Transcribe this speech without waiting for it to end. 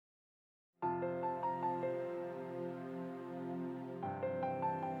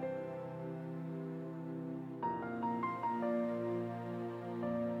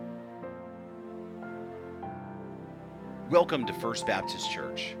Welcome to First Baptist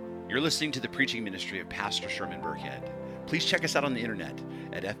Church. You're listening to the preaching ministry of Pastor Sherman Burkhead. Please check us out on the internet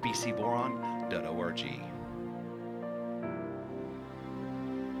at fbcboron.org.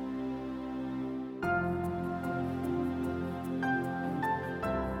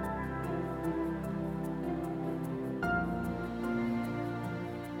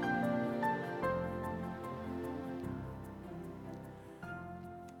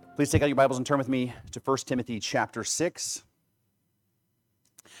 Please take out your Bibles and turn with me to 1 Timothy chapter 6.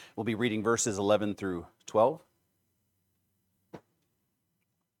 We'll be reading verses 11 through 12.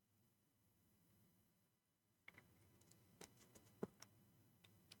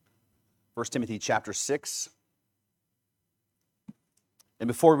 First Timothy chapter 6. And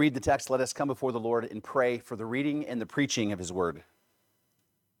before we read the text, let us come before the Lord and pray for the reading and the preaching of His word.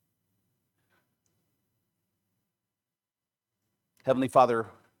 Heavenly Father,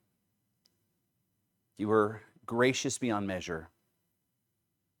 You are gracious beyond measure.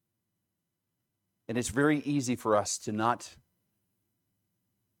 And it's very easy for us to not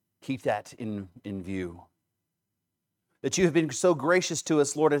keep that in view. That You have been so gracious to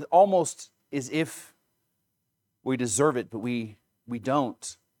us, Lord, it's almost as if we deserve it, but we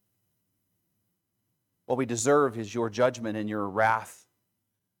don't. What we deserve is Your judgment and Your wrath.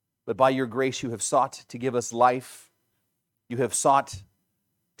 But by Your grace, You have sought to give us life. You have sought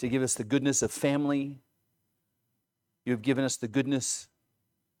to give us the goodness of family. You have given us the goodness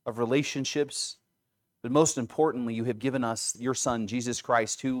of relationships. But most importantly, You have given us Your Son, Jesus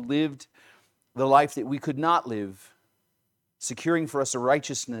Christ, who lived the life that we could not live, securing for us a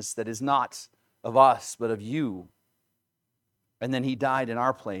righteousness that is not of us, but of You. And then He died in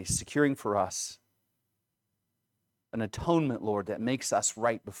our place, securing for us an atonement, Lord, that makes us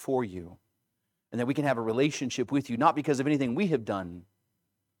right before You, and that we can have a relationship with You, not because of anything we have done,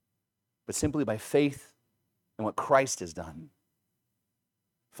 but simply by faith in what Christ has done.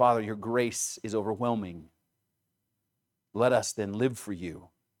 Father, Your grace is overwhelming. Let us then live for You.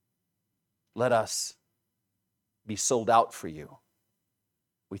 Let us be sold out for You.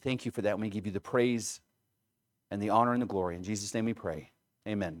 We thank You for that, and we give You the praise and the honor and the glory. In Jesus' name we pray.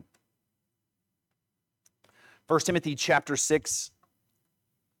 Amen. 1 Timothy chapter 6,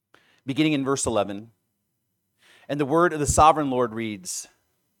 beginning in verse 11. And the word of the sovereign Lord reads,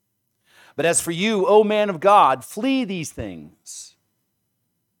 "But as for you, O man of God, flee these things.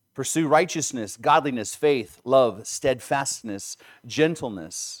 Pursue righteousness, godliness, faith, love, steadfastness,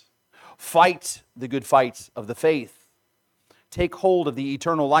 gentleness. Fight the good fight of the faith. Take hold of the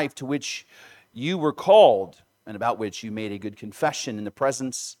eternal life to which you were called and about which you made a good confession in the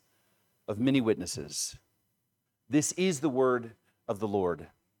presence of many witnesses." This is the word of the Lord.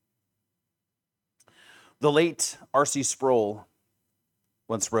 The late R.C. Sproul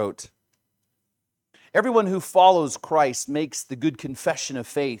once wrote, "Everyone who follows Christ makes the good confession of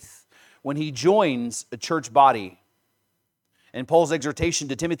faith when he joins a church body." And Paul's exhortation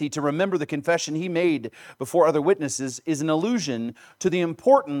to Timothy to remember the confession he made before other witnesses is an allusion to the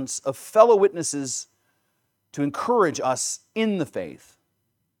importance of fellow witnesses to encourage us in the faith.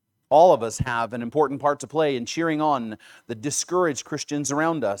 All of us have an important part to play in cheering on the discouraged Christians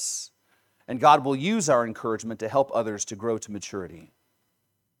around us, and God will use our encouragement to help others to grow to maturity.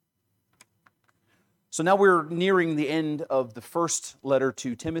 So now we're nearing the end of the first letter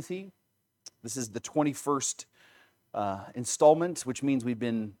to Timothy. This is the 21st installment, which means we've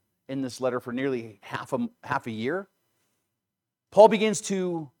been in this letter for nearly half a year. Paul begins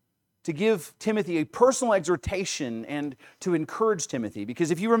to give Timothy a personal exhortation and to encourage Timothy.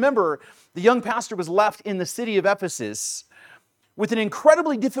 Because if you remember, the young pastor was left in the city of Ephesus with an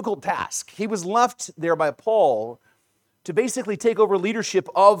incredibly difficult task. He was left there by Paul to basically take over leadership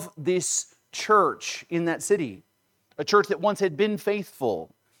of this church in that city, a church that once had been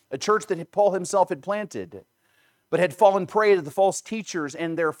faithful, a church that Paul himself had planted, but had fallen prey to the false teachers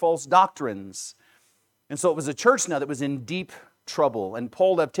and their false doctrines. And so it was a church now that was in deep trouble, and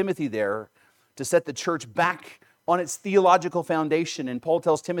Paul left Timothy there to set the church back on its theological foundation. And Paul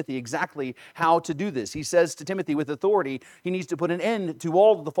tells Timothy exactly how to do this. He says to Timothy with authority, he needs to put an end to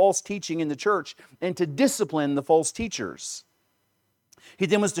all of the false teaching in the church and to discipline the false teachers. He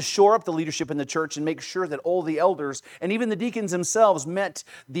then was to shore up the leadership in the church and make sure that all the elders and even the deacons themselves met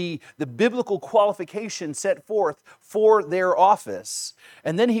the biblical qualifications set forth for their office.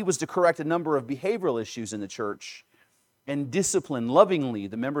 And then he was to correct a number of behavioral issues in the church and discipline lovingly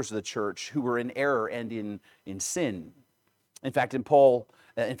the members of the church who were in error and in sin. In fact, Paul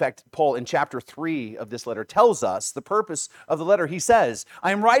in chapter 3 of this letter tells us the purpose of the letter. He says,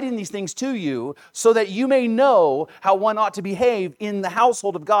 "I am writing these things to you so that you may know how one ought to behave in the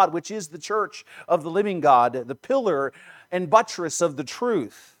household of God, which is the church of the living God, the pillar and buttress of the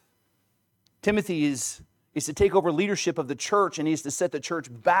truth. Timothy is to take over leadership of the church, and he's to set the church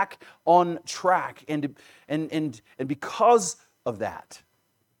back on track. And because of that,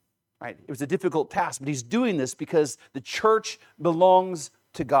 right, it was a difficult task, but he's doing this because the church belongs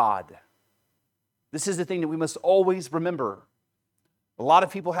to God. This is the thing that we must always remember. A lot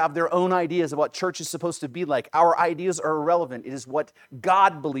of people have their own ideas of what church is supposed to be like. Our ideas are irrelevant. It is what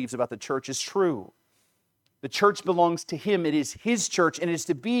God believes about the church is true. The church belongs to Him. It is His church, and it is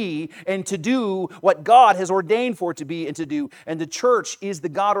to be and to do what God has ordained for it to be and to do. And the church is the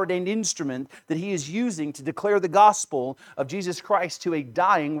God-ordained instrument that He is using to declare the gospel of Jesus Christ to a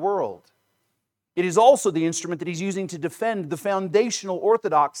dying world. It is also the instrument that He's using to defend the foundational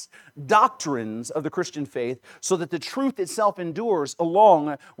orthodox doctrines of the Christian faith so that the truth itself endures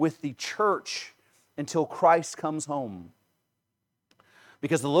along with the church until Christ comes home.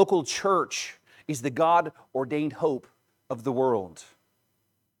 Because the local church is the God-ordained hope of the world.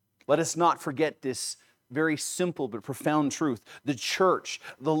 Let us not forget this very simple but profound truth. The church,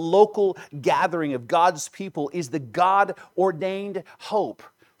 the local gathering of God's people, is the God-ordained hope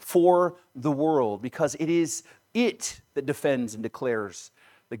for the world, because it is it that defends and declares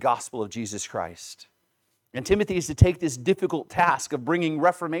the gospel of Jesus Christ. And Timothy is to take this difficult task of bringing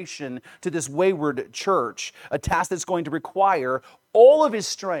reformation to this wayward church, a task that's going to require all of his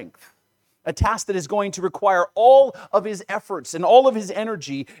strength, a task that is going to require all of his efforts and all of his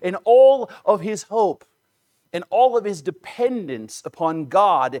energy and all of his hope and all of his dependence upon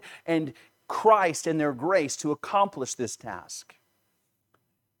God and Christ and their grace to accomplish this task.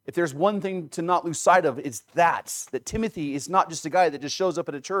 If there's one thing to not lose sight of, it's that Timothy is not just a guy that just shows up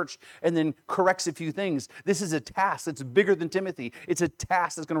at a church and then corrects a few things. This is a task that's bigger than Timothy. It's a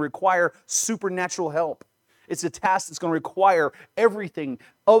task that's going to require supernatural help. It's a task that's going to require everything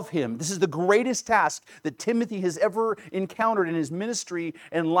of him. This is the greatest task that Timothy has ever encountered in his ministry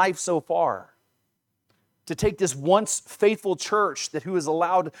and life so far. To take this once faithful church who has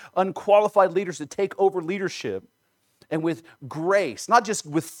allowed unqualified leaders to take over leadership, and with grace, not just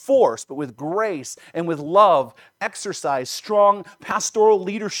with force, but with grace and with love, exercise strong pastoral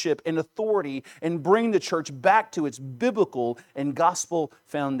leadership and authority and bring the church back to its biblical and gospel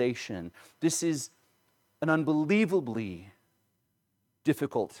foundation. This is an unbelievably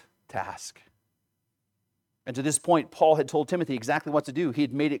difficult task. And to this point, Paul had told Timothy exactly what to do. He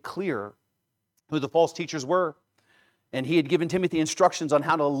had made it clear who the false teachers were. And he had given Timothy instructions on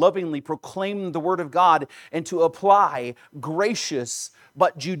how to lovingly proclaim the word of God and to apply gracious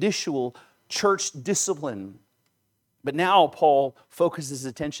but judicial church discipline. But now Paul focuses his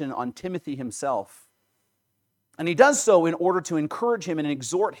attention on Timothy himself. And he does so in order to encourage him and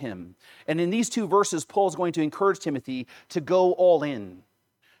exhort him. And in these two verses, Paul is going to encourage Timothy to go all in,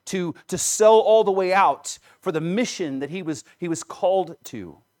 to sell all the way out for the mission that he was called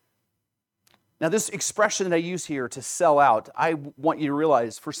to. Now, this expression that I use here, to sell out, I want you to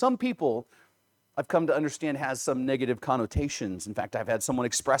realize, for some people, I've come to understand has some negative connotations. In fact, I've had someone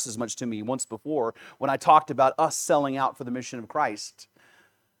express as much to me once before when I talked about us selling out for the mission of Christ.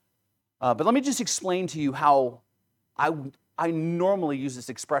 But let me just explain to you how I normally use this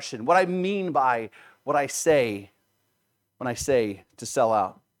expression, what I mean by what I say when I say to sell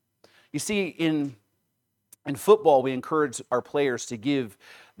out. You see, in football, we encourage our players to give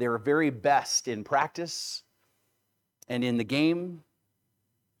their very best in practice and in the game.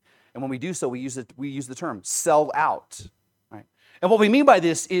 And when we do so, we use the term sell out. Right? And what we mean by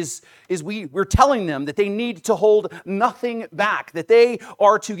this is we're telling them that they need to hold nothing back, that they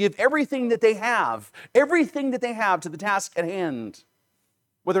are to give everything that they have to the task at hand.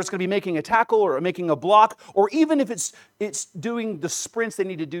 Whether it's going to be making a tackle or making a block, or even if it's doing the sprints they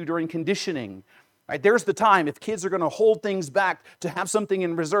need to do during conditioning. Right, there's the time, if kids are going to hold things back to have something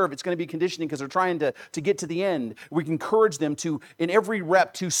in reserve, it's going to be conditioning because they're trying to get to the end. We can encourage them to, in every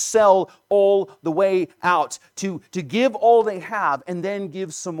rep, to sell all the way out, to give all they have and then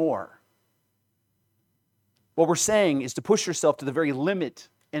give some more. What we're saying is to push yourself to the very limit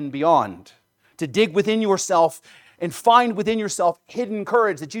and beyond, to dig within yourself and find within yourself hidden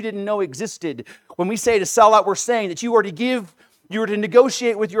courage that you didn't know existed. When we say to sell out, we're saying that you are to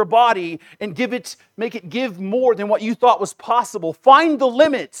negotiate with your body and make it give more than what you thought was possible. Find the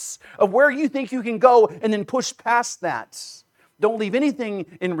limits of where you think you can go and then push past that. Don't leave anything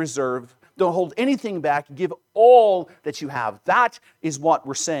in reserve. Don't hold anything back. Give all that you have. That is what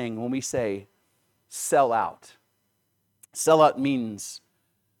we're saying when we say sell out. Sell out means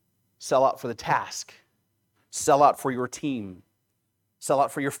sell out for the task. Sell out for your team. Sell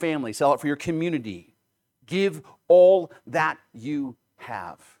out for your family. Sell out for your community. Give all that you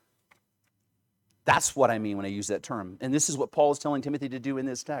have. That's what I mean when I use that term. And this is what Paul is telling Timothy to do in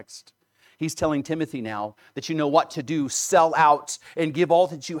this text. He's telling Timothy now that you know what to do, sell out and give all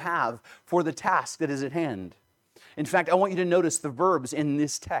that you have for the task that is at hand. In fact, I want you to notice the verbs in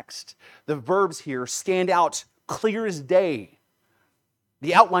this text. The verbs here stand out clear as day.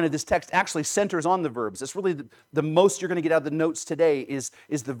 The outline of this text actually centers on the verbs. That's really the most you're going to get out of the notes today is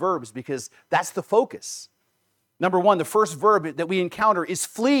the verbs, because that's the focus. Number one, the first verb that we encounter is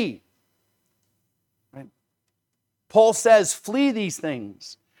flee. Right? Paul says, flee these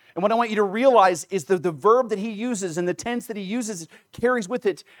things. And what I want you to realize is the verb that he uses and the tense that he uses carries with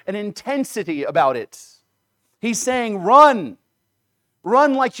it an intensity about it. He's saying, run.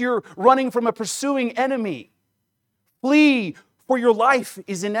 Run like you're running from a pursuing enemy. Flee for your life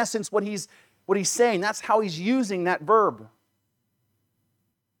is in essence what he's saying. That's how he's using that verb.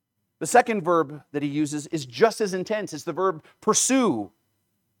 The second verb that he uses is just as intense. It's the verb pursue.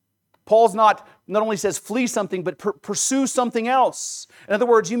 Paul's not only says flee something, but pursue something else. In other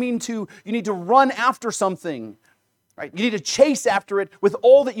words, you need to run after something, right? You need to chase after it with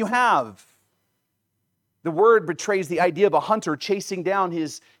all that you have. The word betrays the idea of a hunter chasing down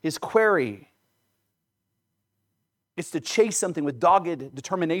his quarry. It's to chase something with dogged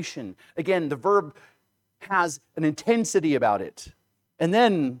determination. Again, the verb has an intensity about it. And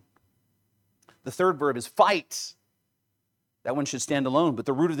then the third verb is fight. That one should stand alone, but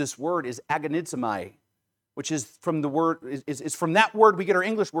the root of this word is agonizomai, which is from the word is from that word we get our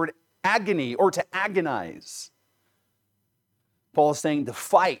English word agony, or to agonize. Paul is saying to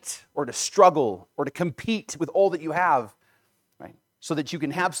fight or to struggle or to compete with all that you have, right? So that you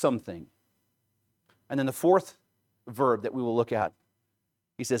can have something. And then the fourth verb that we will look at,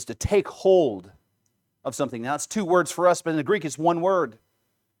 he says to take hold of something. Now it's two words for us, but in the Greek it's one word.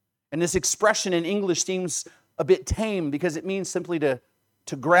 And this expression in English seems a bit tame because it means simply to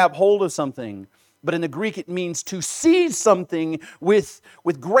grab hold of something. But in the Greek, it means to seize something with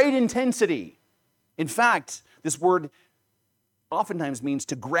great intensity. In fact, this word oftentimes means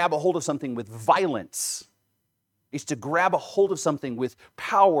to grab a hold of something with violence. It's to grab a hold of something with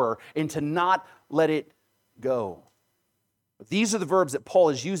power and to not let it go. These are the verbs that Paul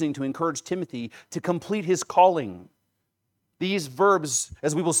is using to encourage Timothy to complete his calling. These verbs,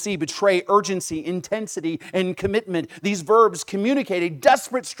 as we will see, betray urgency, intensity, and commitment. These verbs communicate a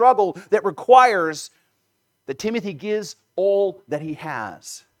desperate struggle that requires that Timothy gives all that he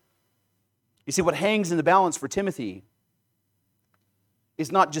has. You see, what hangs in the balance for Timothy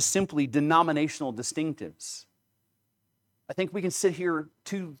is not just simply denominational distinctives. I think we can sit here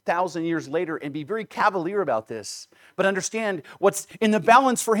 2,000 years later and be very cavalier about this, but understand what's in the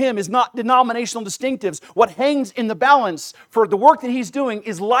balance for him is not denominational distinctives. What hangs in the balance for the work that he's doing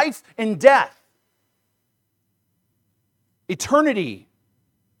is life and death. Eternity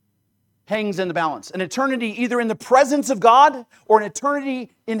hangs in the balance. An eternity either in the presence of God or an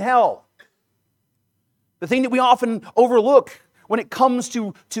eternity in hell. The thing that we often overlook when it comes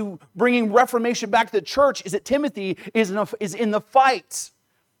to bringing Reformation back to the church is that Timothy is in the fight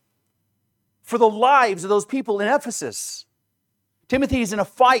for the lives of those people in Ephesus. Timothy is in a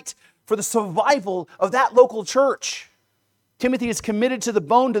fight for the survival of that local church. Timothy is committed to the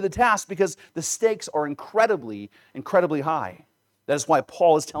bone to the task because the stakes are incredibly, incredibly high. That is why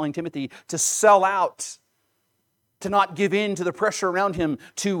Paul is telling Timothy to sell out, to not give in to the pressure around him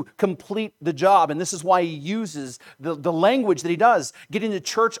to complete the job. And this is why he uses the language that he does, getting the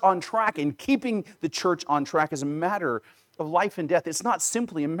church on track and keeping the church on track as a matter of life and death. It's not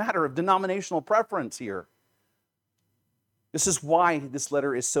simply a matter of denominational preference here. This is why this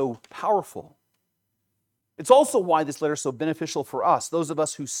letter is so powerful. It's also why this letter is so beneficial for us, those of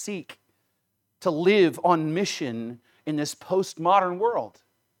us who seek to live on mission in this postmodern world.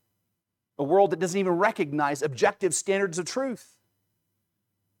 A world that doesn't even recognize objective standards of truth.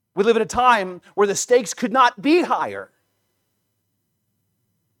 We live in a time where the stakes could not be higher.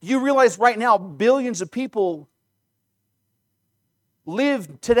 You realize right now billions of people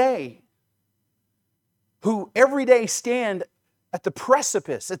live today who every day stand at the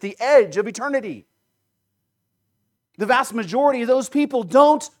precipice, at the edge of eternity. The vast majority of those people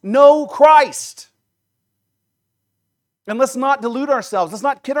don't know Christ. And let's not delude ourselves. Let's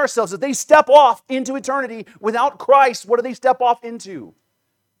not kid ourselves. If they step off into eternity without Christ, what do they step off into?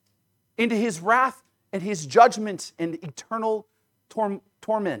 Into His wrath and His judgment and eternal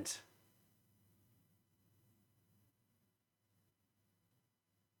torment.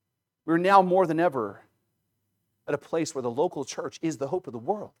 We're now more than ever at a place where the local church is the hope of the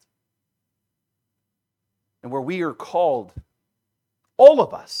world. And where we are called, all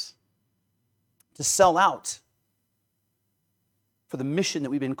of us, to sell out for the mission that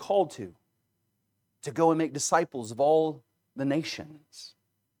we've been called to. to go and make disciples of all the nations.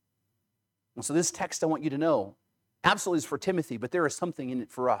 And so this text, I want you to know, absolutely is for Timothy, but there is something in it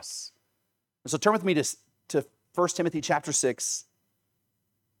for us. And so turn with me to 1 Timothy chapter 6.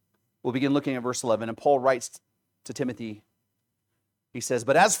 We'll begin looking at verse 11. And Paul writes to Timothy, he says,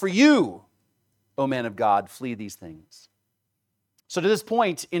 "But as for you, O man of God, flee these things." So to this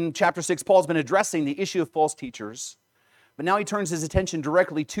point in chapter 6, Paul's been addressing the issue of false teachers, but now he turns his attention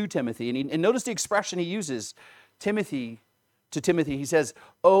directly to Timothy. And notice the expression he uses, to Timothy. He says,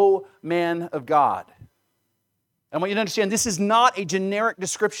 "O man of God." I want you to understand, this is not a generic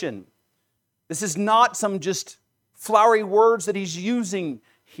description. This is not some just flowery words that he's using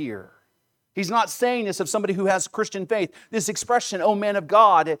here. He's not saying this of somebody who has Christian faith. This expression, "O man of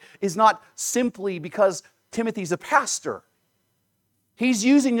God," is not simply because Timothy's a pastor. He's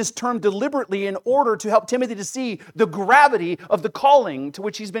using this term deliberately in order to help Timothy to see the gravity of the calling to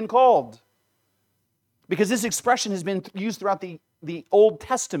which he's been called. Because this expression has been used throughout the Old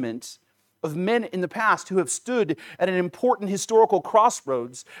Testament of men in the past who have stood at an important historical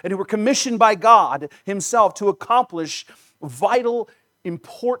crossroads and who were commissioned by God himself to accomplish vital,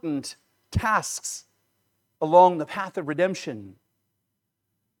 important tasks along the path of redemption.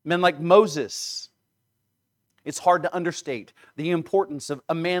 Men like Moses. It's hard to understate the importance of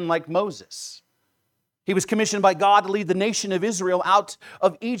a man like Moses. He was commissioned by God to lead the nation of Israel out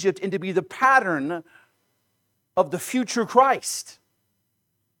of Egypt and to be the pattern of the future Christ.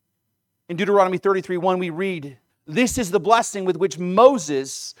 In Deuteronomy 33:1 we read, "This is the blessing with which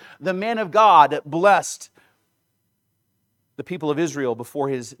Moses, the man of God, blessed the people of Israel before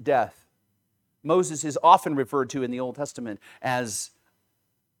his death." Moses is often referred to in the Old Testament as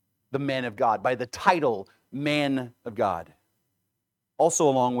the man of God, by the title man of God. Also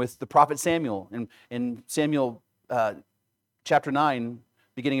along with the prophet Samuel. In Samuel chapter 9,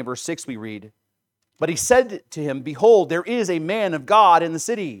 beginning of verse 6, we read, "But he said to him, Behold, there is a man of God in the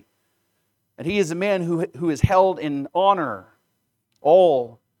city, and he is a man who is held in honor.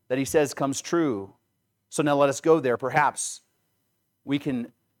 All that he says comes true. So now let us go there. Perhaps he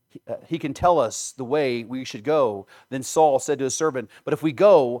can tell us the way we should go." Then Saul said to his servant, "But if we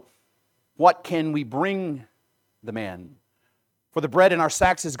go, what can we bring the man? For the bread in our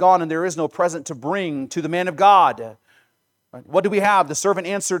sacks is gone, and there is no present to bring to the man of God. What do we have?" The servant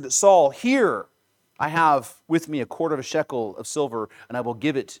answered Saul, "Here I have with me a quarter of a shekel of silver, and I will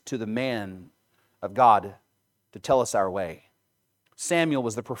give it to the man of God to tell us our way." Samuel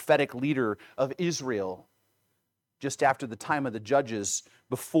was the prophetic leader of Israel just after the time of the judges,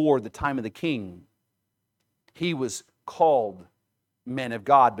 before the time of the king. He was called man of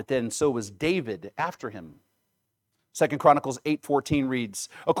God, but then so was David after him. 2 Chronicles 8:14 reads,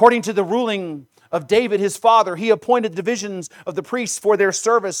 "According to the ruling of David his father, he appointed divisions of the priests for their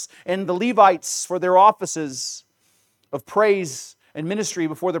service and the Levites for their offices of praise and ministry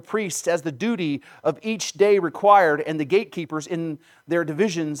before the priests as the duty of each day required, and the gatekeepers in their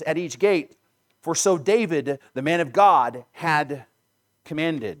divisions at each gate. For so David, the man of God, had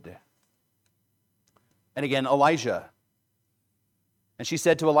commanded." And again, Elijah. "And she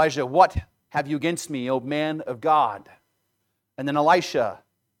said to Elijah, What have you against me, O man of God?" And then Elisha.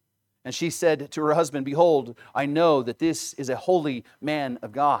 And she said to her husband, "Behold, I know that this is a holy man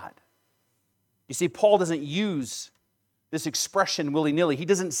of God." You see, Paul doesn't use this expression willy-nilly. He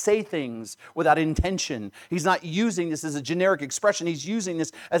doesn't say things without intention. He's not using this as a generic expression. He's using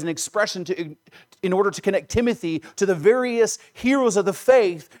this as an expression in order to connect Timothy to the various heroes of the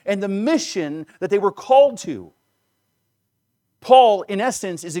faith and the mission that they were called to. Paul, in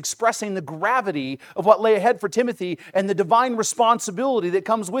essence, is expressing the gravity of what lay ahead for Timothy and the divine responsibility that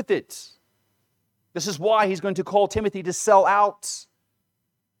comes with it. This is why he's going to call Timothy to sell out.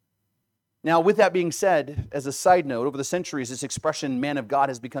 Now, with that being said, as a side note, over the centuries, this expression, man of God,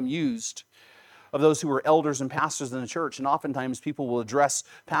 has become used of those who are elders and pastors in the church. And oftentimes people will address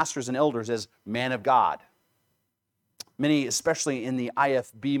pastors and elders as man of God. Many, especially in the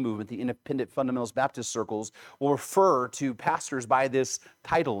IFB movement, the Independent Fundamentalist Baptist circles, will refer to pastors by this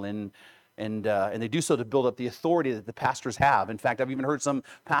title, and they do so to build up the authority that the pastors have. In fact, I've even heard some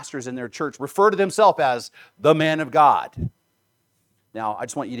pastors in their church refer to themselves as the man of God. Now, I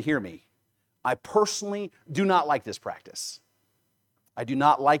just want you to hear me. I personally do not like this practice. I do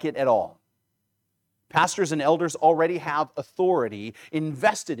not like it at all. Pastors and elders already have authority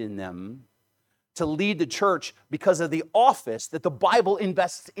invested in them to lead the church because of the office that the Bible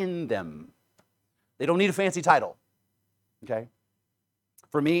invests in them. They don't need a fancy title, okay?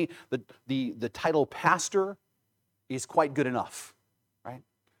 For me, the title pastor is quite good enough, right?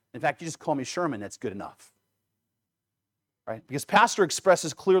 In fact, you just call me Sherman, that's good enough. right? Because pastor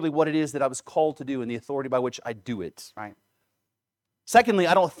expresses clearly what it is that I was called to do and the authority by which I do it, right? Secondly,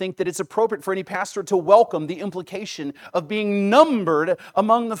 I don't think that it's appropriate for any pastor to welcome the implication of being numbered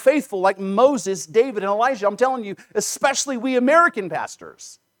among the faithful like Moses, David, and Elijah. I'm telling you, especially we American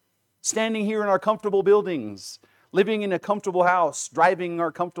pastors, standing here in our comfortable buildings, living in a comfortable house, driving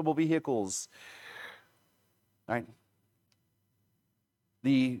our comfortable vehicles, right?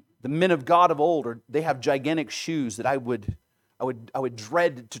 The men of God of old, they have gigantic shoes that I would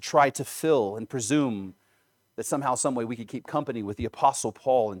dread to try to fill and presume that somehow, some way we could keep company with the Apostle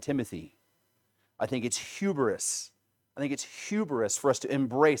Paul and Timothy. I think it's hubris. I think it's hubris for us to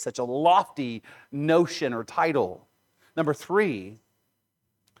embrace such a lofty notion or title. Number three,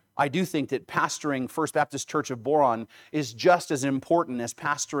 I do think that pastoring First Baptist Church of Boron is just as important as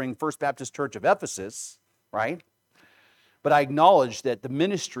pastoring First Baptist Church of Ephesus, right? But I acknowledge that the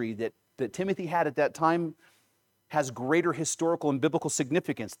ministry that Timothy had at that time has greater historical and biblical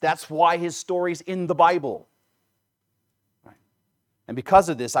significance. That's why his story's in the Bible. Right? And because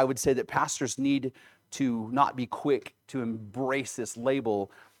of this, I would say that pastors need to not be quick to embrace this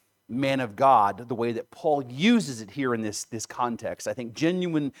label, man of God, the way that Paul uses it here in this context. I think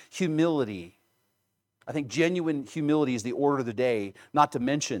genuine humility is the order of the day, not to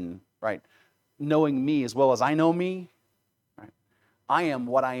mention, right, knowing me as well as I know me. Right? I am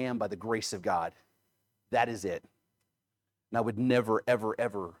what I am by the grace of God. That is it. And I would never, ever,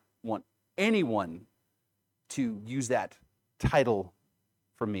 ever want anyone to use that title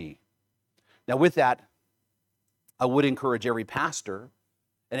for me. Now, with that, I would encourage every pastor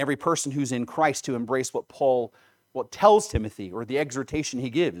and every person who's in Christ to embrace what tells Timothy, or the exhortation he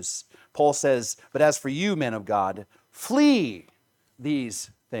gives. Paul says, "But as for you, men of God, flee these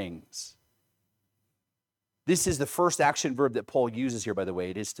things." This is the first action verb that Paul uses here, by the way.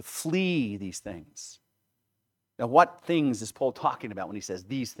 It is to flee these things. Now, what things is Paul talking about when he says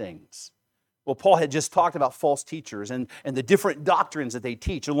these things? Well, Paul had just talked about false teachers and the different doctrines that they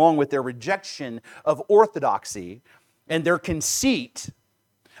teach, along with their rejection of orthodoxy and their conceit.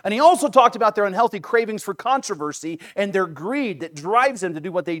 And he also talked about their unhealthy cravings for controversy and their greed that drives them to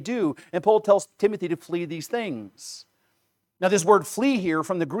do what they do. And Paul tells Timothy to flee these things. Now, this word flee here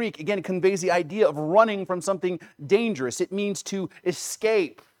from the Greek, again, conveys the idea of running from something dangerous. It means to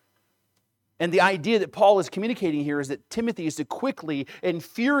escape. And the idea that Paul is communicating here is that Timothy is to quickly and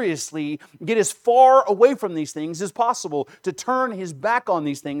furiously get as far away from these things as possible, to turn his back on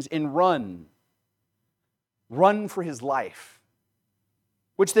these things and run. Run for his life.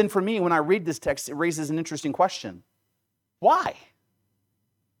 Which then for me, when I read this text, it raises an interesting question. Why?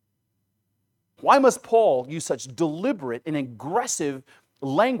 Why must Paul use such deliberate and aggressive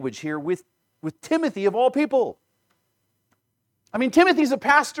language here with Timothy of all people? I mean, Timothy's a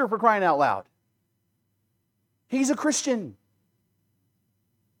pastor, for crying out loud. He's a Christian.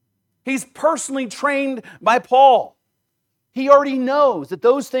 He's personally trained by Paul. He already knows that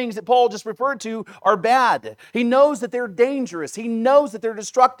those things that Paul just referred to are bad. He knows that they're dangerous. He knows that they're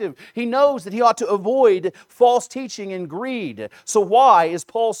destructive. He knows that he ought to avoid false teaching and greed. So why is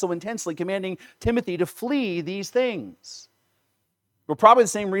Paul so intensely commanding Timothy to flee these things? Well, probably the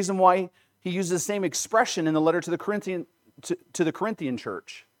same reason why he uses the same expression in the letter to the Corinthian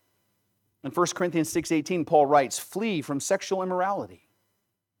church. In 1 Corinthians 6:18, Paul writes, "Flee from sexual immorality."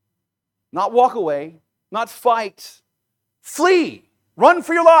 Not walk away, not fight. Flee. Run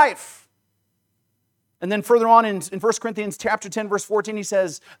for your life. And then further on in 1 Corinthians chapter 10, verse 14, he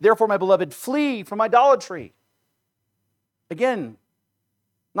says, "Therefore, my beloved, flee from idolatry." Again,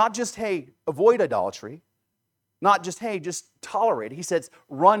 not just, hey, avoid idolatry. Not just, hey, just tolerate it. He says,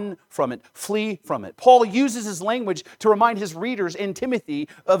 run from it, flee from it. Paul uses his language to remind his readers in Timothy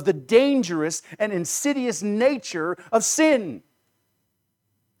of the dangerous and insidious nature of sin.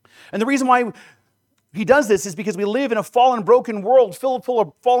 And the reason why he does this is because we live in a fallen, broken world filled full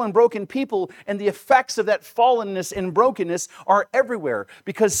of fallen, broken people, and the effects of that fallenness and brokenness are everywhere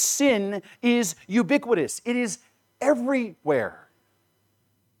because sin is ubiquitous. It is everywhere.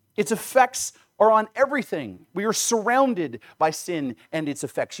 Its effects are on everything. We are surrounded by sin and its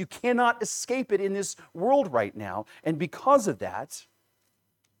effects. You cannot escape it in this world right now. And because of that,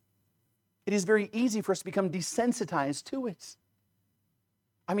 it is very easy for us to become desensitized to it.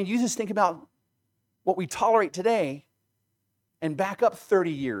 I mean, you just think about what we tolerate today and back up 30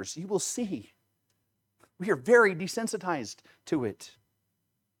 years, you will see we are very desensitized to it.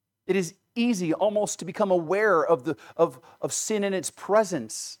 It is easy almost to become aware of sin in its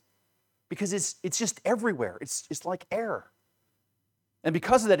presence because it's just everywhere. It's like air. And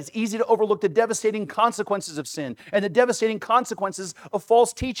because of that, it's easy to overlook the devastating consequences of sin and the devastating consequences of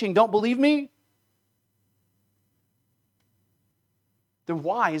false teaching. Don't believe me? then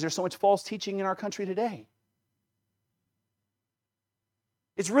why is there so much false teaching in our country today?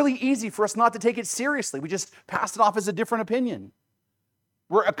 It's really easy for us not to take it seriously. We just pass it off as a different opinion.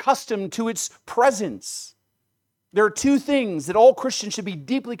 We're accustomed to its presence. There are two things that all Christians should be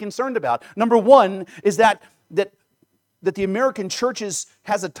deeply concerned about. Number one is that the American church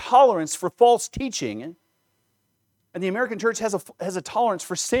has a tolerance for false teaching, and the American church has a tolerance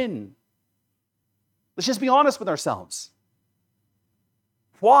for sin. Let's just be honest with ourselves.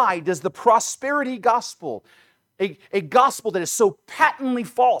 Why does the prosperity gospel, a gospel that is so patently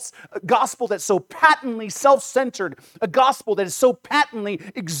false, a gospel that's so patently self-centered, a gospel that is so patently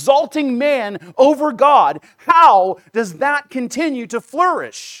exalting man over God, how does that continue to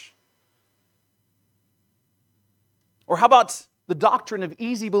flourish? Or how about the doctrine of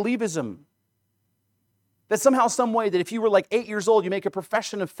easy believism? That somehow, some way, that if you were like 8 years old, you make a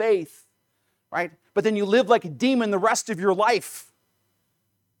profession of faith, right? But then you live like a demon the rest of your life.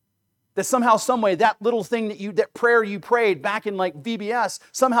 That somehow, some way, that little thing that prayer you prayed back in like VBS,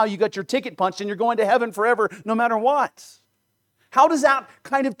 somehow you got your ticket punched and you're going to heaven forever no matter what. How does that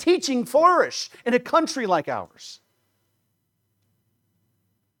kind of teaching flourish in a country like ours?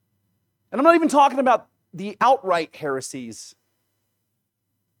 And I'm not even talking about the outright heresies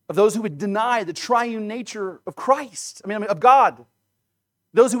of those who would deny the triune nature of Christ, of God.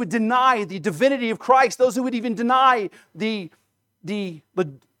 Those who would deny the divinity of Christ, those who would even deny the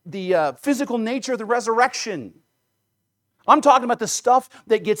physical nature of the resurrection. I'm talking about the stuff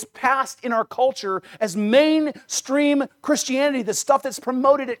that gets passed in our culture as mainstream Christianity, the stuff that's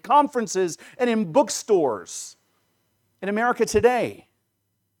promoted at conferences and in bookstores in America today.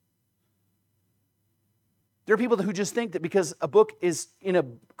 There are people who just think that because a book is in a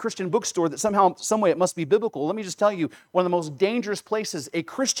Christian bookstore that somehow, some way it must be biblical. Let me just tell you, one of the most dangerous places a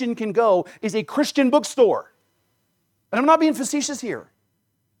Christian can go is a Christian bookstore. And I'm not being facetious here.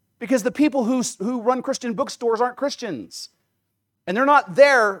 Because the people who run Christian bookstores aren't Christians. And they're not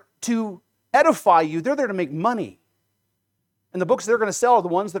there to edify you, they're there to make money. And the books they're going to sell are the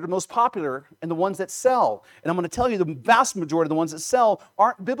ones that are most popular and the ones that sell. And I'm going to tell you, the vast majority of the ones that sell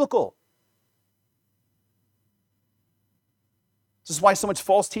aren't biblical. This is why so much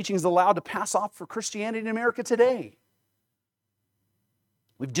false teaching is allowed to pass off for Christianity in America today.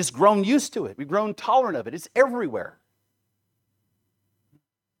 We've just grown used to it. We've grown tolerant of it. It's everywhere.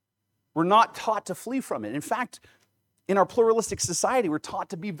 We're not taught to flee from it. In fact, in our pluralistic society, we're taught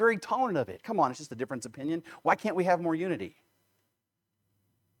to be very tolerant of it. Come on, it's just a difference of opinion. Why can't we have more unity?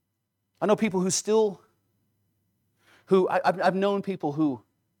 I know people I've known people who,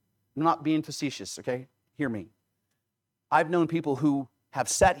 I'm not being facetious, okay? Hear me. I've known people who have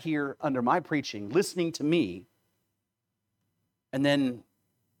sat here under my preaching, listening to me, and then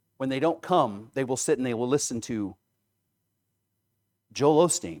when they don't come, they will sit and they will listen to Joel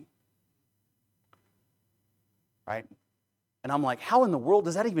Osteen. Right? And I'm like, how in the world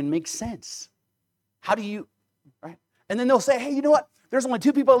does that even make sense? How do you, right? And then they'll say, hey, you know what? There's only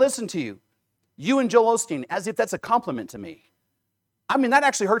two people that listen to you. You and Joel Osteen, as if that's a compliment to me. That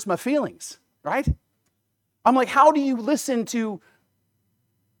actually hurts my feelings, right? I'm like, how do you listen to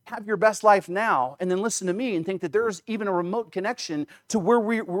Have Your Best Life Now and then listen to me and think that there's even a remote connection to where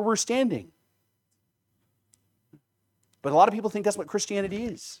we're standing? But a lot of people think that's what Christianity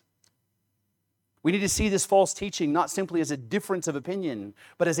is. We need to see this false teaching not simply as a difference of opinion,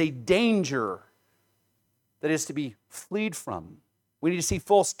 but as a danger that is to be fled from. We need to see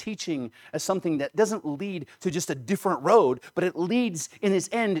false teaching as something that doesn't lead to just a different road, but it leads in its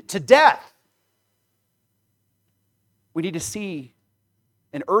end to death. We need to see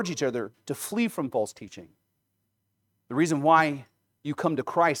and urge each other to flee from false teaching. The reason why you come to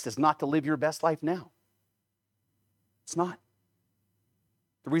Christ is not to live your best life now. It's not.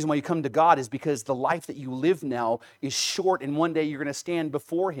 The reason why you come to God is because the life that you live now is short, and one day you're going to stand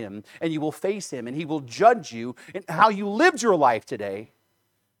before Him and you will face Him and He will judge you in how you lived your life today.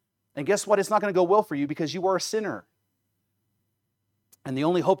 And guess what? It's not going to go well for you because you are a sinner. And the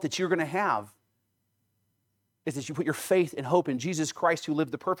only hope that you're going to have is that you put your faith and hope in Jesus Christ, who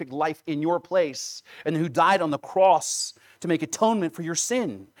lived the perfect life in your place and who died on the cross to make atonement for your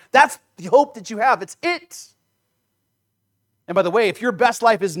sin. That's the hope that you have. It's it. And by the way, if your best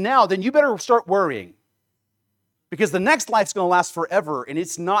life is now, then you better start worrying. Because the next life's going to last forever, and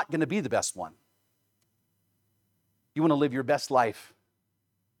it's not going to be the best one. You want to live your best life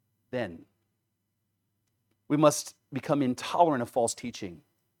then. We must become intolerant of false teaching.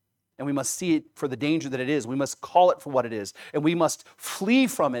 And we must see it for the danger that it is. We must call it for what it is. And we must flee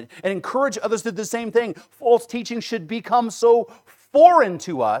from it and encourage others to do the same thing. False teaching should become so foreign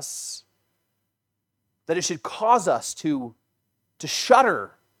to us that it should cause us to to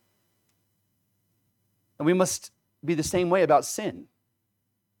shudder. And we must be the same way about sin.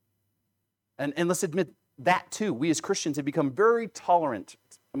 And let's admit that too. We as Christians have become very tolerant,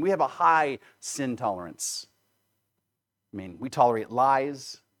 and we have a high sin tolerance. I mean, we tolerate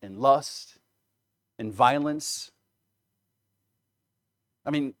lies and lust and violence. I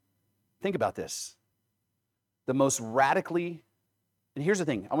mean, think about this. The most radically, and here's the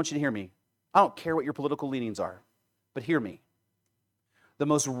thing, I want you to hear me. I don't care what your political leanings are, but hear me. The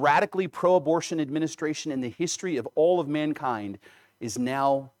most radically pro-abortion administration in the history of all of mankind is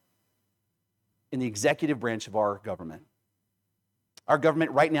now in the executive branch of our government. Our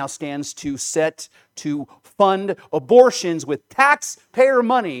government right now stands to fund abortions with taxpayer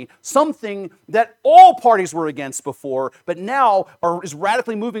money, something that all parties were against before, but now is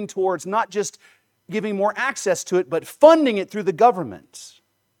radically moving towards not just giving more access to it, but funding it through the government.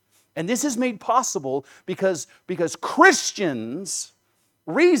 And this is made possible because Christians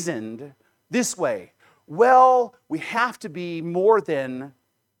reasoned this way. Well, we have to be more than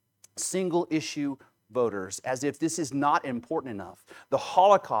single issue voters, as if this is not important enough. The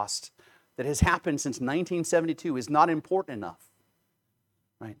Holocaust that has happened since 1972 is not important enough,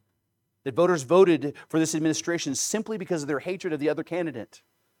 right? That voters voted for this administration simply because of their hatred of the other candidate,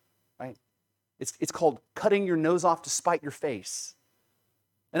 right? It's called cutting your nose off to spite your face.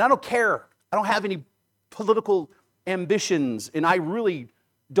 And I don't care. I don't have any political ambitions, and I really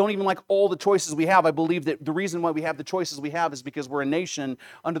don't even like all the choices we have. I believe that the reason why we have the choices we have is because we're a nation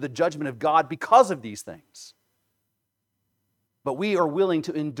under the judgment of God because of these things. But we are willing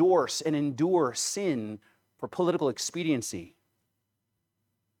to endorse and endure sin for political expediency.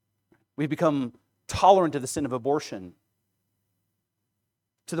 We've become tolerant of the sin of abortion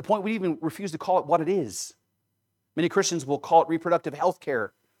to the point we even refuse to call it what it is. Many Christians will call it reproductive health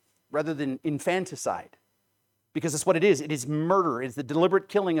care rather than infanticide, because it's what it is. It is murder. It's the deliberate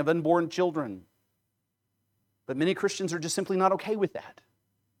killing of unborn children. But many Christians are just simply not okay with that.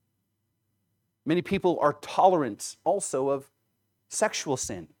 Many people are tolerant also of sexual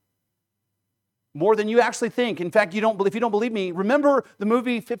sin, more than you actually think. In fact, if you don't believe me, remember the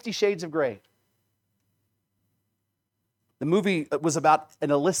movie 50 Shades of Grey. The movie was about an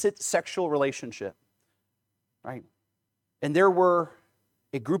illicit sexual relationship, right? And there were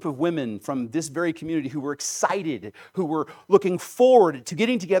a group of women from this very community who were excited, who were looking forward to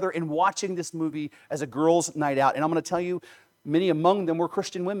getting together and watching this movie as a girls' night out. And I'm going to tell you, many among them were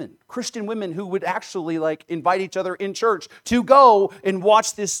Christian women who would actually invite each other in church to go and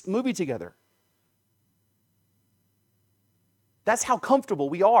watch this movie together. That's how comfortable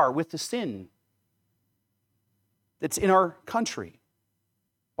we are with the sin that's in our country.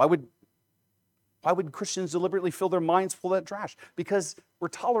 Why would Christians deliberately fill their minds full of that trash? Because we're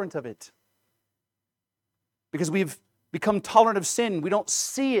tolerant of it. Because we've become tolerant of sin. We don't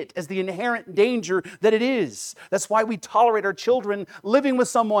see it as the inherent danger that it is. That's why we tolerate our children living with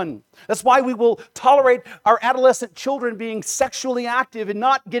someone. That's why we will tolerate our adolescent children being sexually active and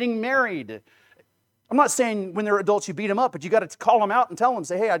not getting married. I'm not saying when they're adults you beat them up, but you got to call them out and tell them,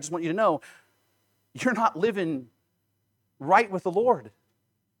 say, hey, I just want you to know, you're not living right with the Lord.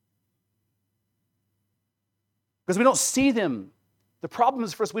 Because we don't see them. The problem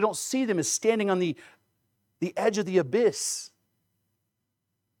is for us, we don't see them as standing on the edge of the abyss.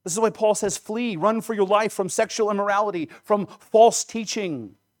 This is why Paul says, flee, run for your life from sexual immorality, from false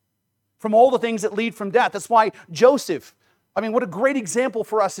teaching, from all the things that lead from death. That's why Joseph, what a great example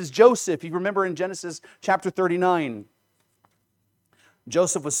for us is Joseph. You remember in Genesis chapter 39,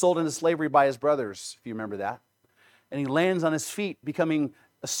 Joseph was sold into slavery by his brothers, if you remember that. And he lands on his feet, becoming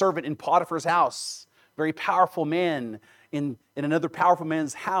a servant in Potiphar's house. Very powerful man in another powerful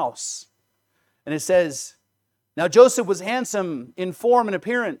man's house. And it says, now Joseph was handsome in form and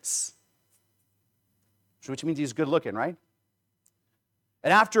appearance, which means he's good looking, right?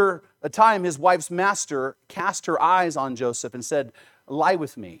 And after a time, his wife's master cast her eyes on Joseph and said, lie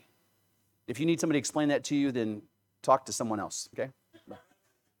with me. If you need somebody to explain that to you, then talk to someone else, okay?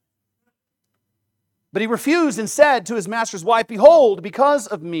 But he refused and said to his master's wife, behold, because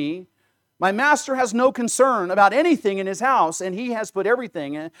of me, my master has no concern about anything in his house, and he has put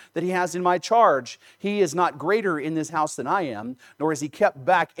everything that he has in my charge. He is not greater in this house than I am, nor has he kept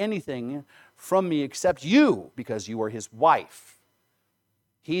back anything from me except you, because you are his wife.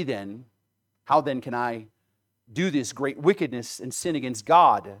 How then can I do this great wickedness and sin against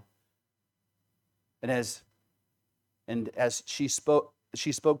God? And as she spoke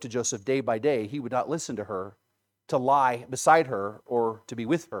to Joseph day by day, he would not listen to her, to lie beside her, or to be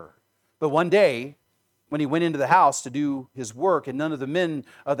with her. But one day, When he went into the house to do his work, and none of the men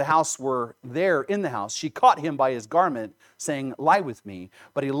of the house were there in the house, she caught him by his garment, saying, "Lie with me."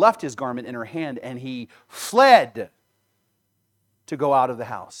 But he left his garment in her hand, and he fled to go out of the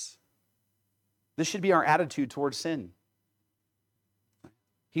house. This should be our attitude towards sin.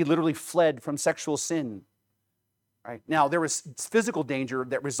 He literally fled from sexual sin. Right? Now, there was physical danger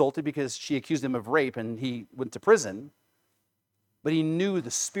that resulted because she accused him of rape and he went to prison. But he knew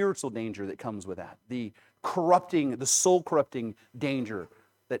the spiritual danger that comes with that, the soul-corrupting danger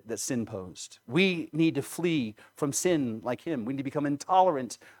that sin posed. We need to flee from sin like him. We need to become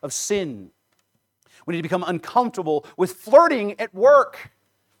intolerant of sin. We need to become uncomfortable with flirting at work.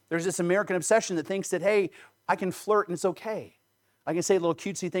 There's this American obsession that thinks that, hey, I can flirt and it's okay. I can say little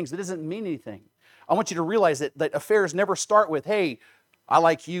cutesy things. That doesn't mean anything. I want you to realize that affairs never start with, hey, I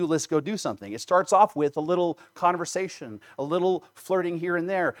like you, let's go do something. It starts off with a little conversation, a little flirting here and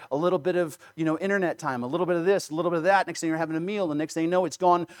there, a little bit of, internet time, a little bit of this, a little bit of that. Next thing you're having a meal, the next thing you know, it's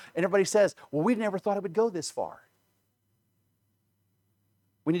gone. And everybody says, well, we never thought it would go this far.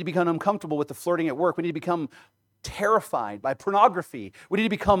 We need to become uncomfortable with the flirting at work. We need to become terrified by pornography. We need to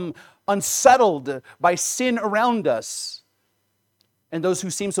become unsettled by sin around us. And those who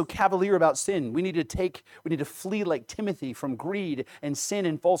seem so cavalier about sin, we need to flee like Timothy from greed and sin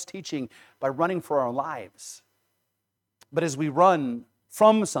and false teaching by running for our lives. But as we run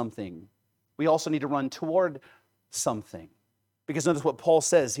from something, we also need to run toward something. Because notice what Paul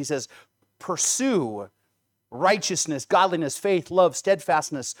says. He says, pursue righteousness, godliness, faith, love,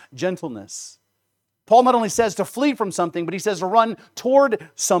 steadfastness, gentleness. Paul not only says to flee from something, but he says to run toward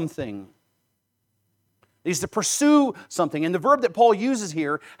something. He's to pursue something. And the verb that Paul uses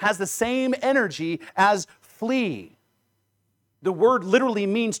here has the same energy as flee. The word literally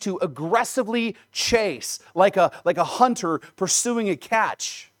means to aggressively chase, like a hunter pursuing a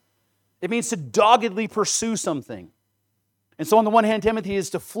catch. It means to doggedly pursue something. And so on the one hand, Timothy is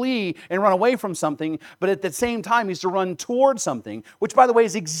to flee and run away from something, but at the same time, he's to run toward something, which, by the way,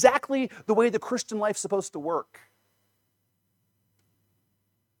 is exactly the way the Christian life is supposed to work.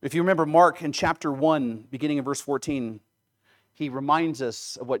 If you remember Mark in chapter 1, beginning in verse 14, he reminds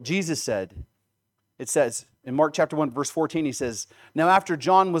us of what Jesus said. It says, in Mark chapter 1, verse 14, he says, "Now after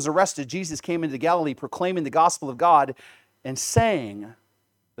John was arrested, Jesus came into Galilee proclaiming the gospel of God and saying,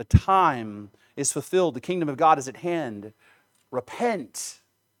 'The time is fulfilled, the kingdom of God is at hand. Repent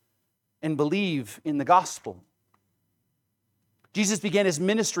and believe in the gospel.'" Jesus began his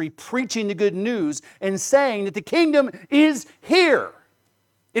ministry preaching the good news and saying that the kingdom is here.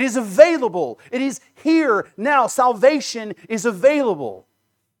 It is available. It is here now. Salvation is available.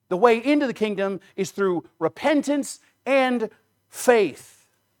 The way into the kingdom is through repentance and faith.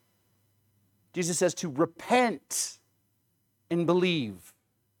 Jesus says to repent and believe.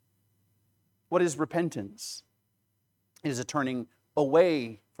 What is repentance? It is a turning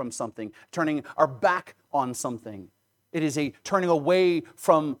away from something, turning our back on something. It is a turning away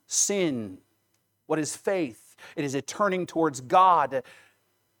from sin. What is faith? It is a turning towards God.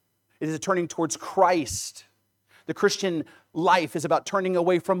 It is a turning towards Christ. The Christian life is about turning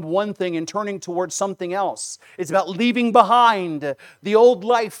away from one thing and turning towards something else. It's about leaving behind the old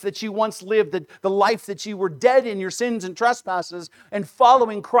life that you once lived, the life that you were dead in your sins and trespasses, and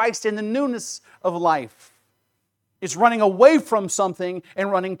following Christ in the newness of life. It's running away from something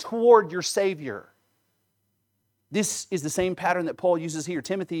and running toward your Savior. This is the same pattern that Paul uses here.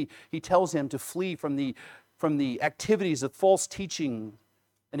 Timothy, he tells him to flee from the activities of false teaching,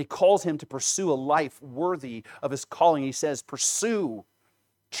 and he calls him to pursue a life worthy of his calling. He says, pursue,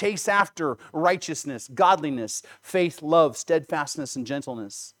 chase after righteousness, godliness, faith, love, steadfastness, and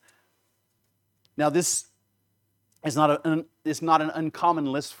gentleness. Now, this is not an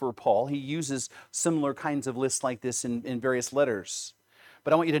uncommon list for Paul. He uses similar kinds of lists like this in various letters.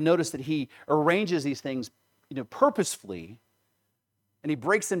 But I want you to notice that he arranges these things purposefully, and he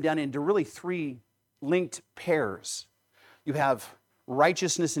breaks them down into really three linked pairs. You have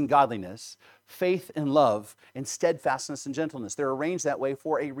righteousness and godliness, faith and love, and steadfastness and gentleness. They're arranged that way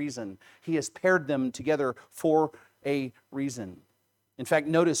for a reason. He has paired them together for a reason. In fact,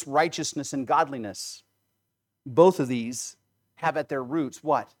 notice righteousness and godliness. Both of these have at their roots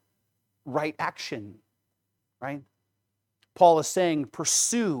what? Right action, right? Paul is saying,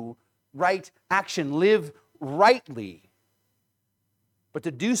 pursue right action, live rightly, but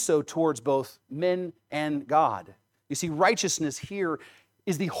to do so towards both men and God. You see, righteousness here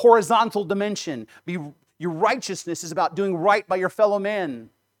is the horizontal dimension. Your righteousness is about doing right by your fellow man,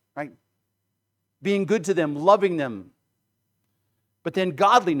 right? Being good to them, loving them. But then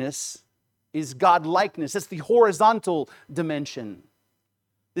godliness is God-likeness. That's the horizontal dimension.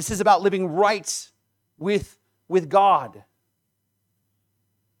 This is about living right with God.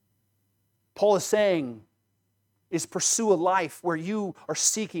 Paul is saying is pursue a life where you are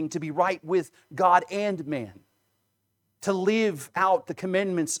seeking to be right with God and man, to live out the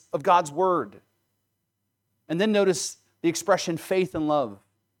commandments of God's word. And then notice the expression faith and love.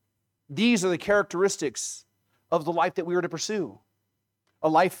 These are the characteristics of the life that we are to pursue. A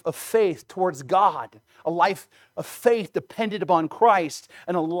life of faith towards God, a life of faith dependent upon Christ,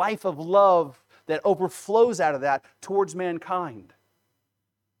 and a life of love that overflows out of that towards mankind.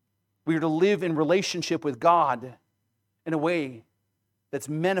 We are to live in relationship with God in a way that's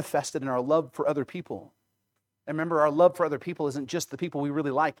manifested in our love for other people. And remember, our love for other people isn't just the people we really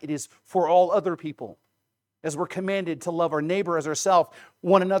like, it is for all other people. As we're commanded to love our neighbor as ourselves,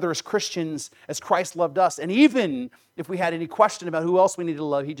 one another as Christians, as Christ loved us. And even if we had any question about who else we needed to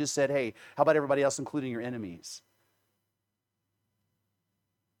love, he just said, hey, how about everybody else, including your enemies?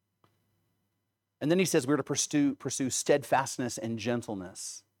 And then he says we're to pursue steadfastness and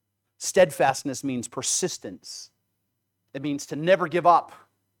gentleness. Steadfastness means persistence. It means to never give up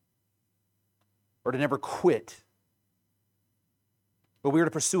or to never quit. But we are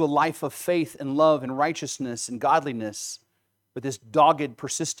to pursue a life of faith and love and righteousness and godliness with this dogged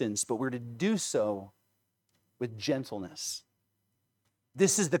persistence, but we're to do so with gentleness.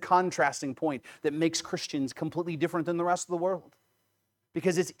 This is the contrasting point that makes Christians completely different than the rest of the world.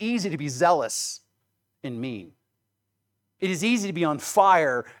 Because it's easy to be zealous and mean. It is easy to be on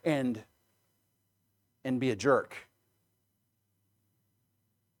fire and be a jerk.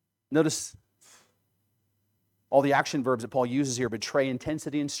 Notice all the action verbs that Paul uses here betray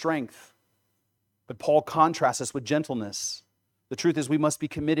intensity and strength. But Paul contrasts us with gentleness. The truth is we must be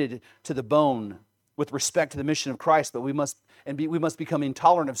committed to the bone with respect to the mission of Christ, but we must become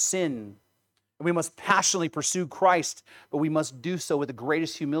intolerant of sin. And we must passionately pursue Christ, but we must do so with the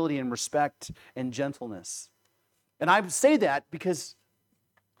greatest humility and respect and gentleness. And I say that because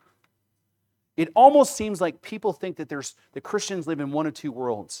it almost seems like people think that Christians live in one of two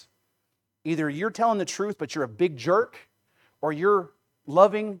worlds. Either you're telling the truth, but you're a big jerk, or you're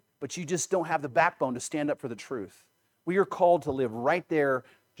loving, but you just don't have the backbone to stand up for the truth. We are called to live right there,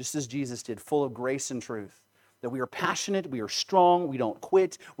 just as Jesus did, full of grace and truth. That we are passionate, we are strong, we don't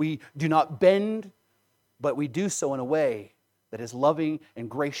quit, we do not bend, but we do so in a way that is loving and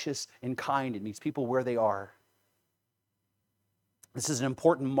gracious and kind and meets people where they are. This is an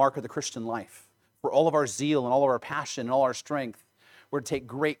important mark of the Christian life. For all of our zeal and all of our passion and all our strength, we're to take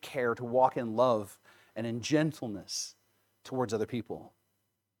great care to walk in love and in gentleness towards other people.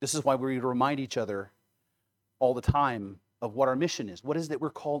 This is why we're to remind each other all the time of what our mission is. What is it that we're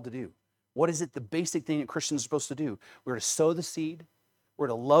called to do? What is it, the basic thing that Christians are supposed to do? We're to sow the seed. We're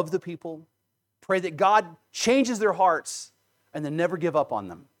to love the people. Pray that God changes their hearts and then never give up on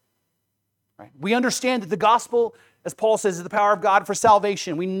them. Right? We understand that the gospel, as Paul says, is the power of God for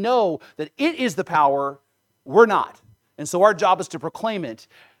salvation. We know that it is the power. We're not. And so our job is to proclaim it,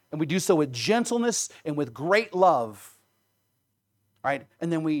 and we do so with gentleness and with great love, right?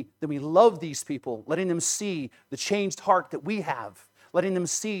 And then we love these people, letting them see the changed heart that we have, letting them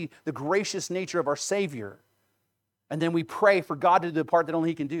see the gracious nature of our Savior. And then we pray for God to do the part that only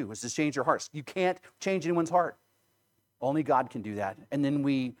He can do, is to change your hearts. You can't change anyone's heart. Only God can do that. And then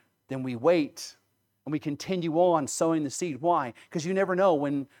we wait, and we continue on sowing the seed. Why? Because you never know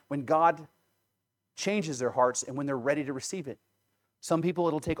when God changes their hearts and when they're ready to receive it. Some people,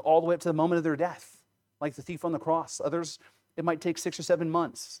 it'll take all the way up to the moment of their death, like the thief on the cross. Others, it might take 6 or 7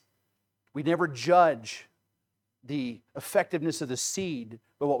 months. We never judge the effectiveness of the seed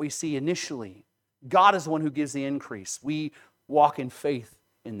by what we see initially. God is the one who gives the increase. We walk in faith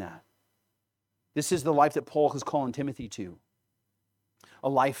in that. This is the life that Paul is calling Timothy to. A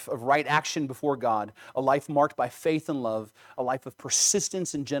life of right action before God, a life marked by faith and love, a life of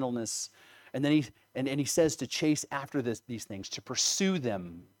persistence and gentleness. And then he says to chase after these things, to pursue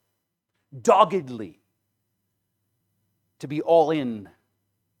them doggedly, to be all in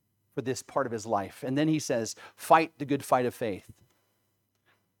for this part of his life. And then he says, fight the good fight of faith.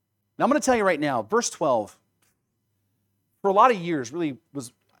 Now I'm going to tell you right now, verse 12, for a lot of years really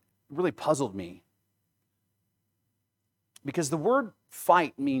puzzled me. Because the word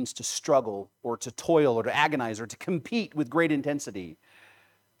fight means to struggle or to toil or to agonize or to compete with great intensity.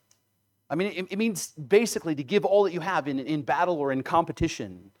 I mean, it means basically to give all that you have in battle or in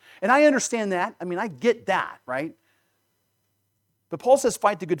competition. And I understand that. I mean, I get that, right? But Paul says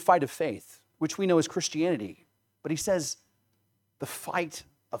fight the good fight of faith, which we know is Christianity. But he says the fight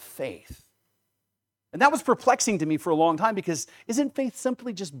of faith. And that was perplexing to me for a long time, because isn't faith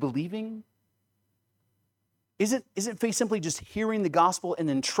simply just believing? Isn't faith simply just hearing the gospel and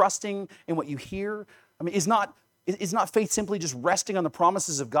then trusting in what you hear? I mean, is not faith simply just resting on the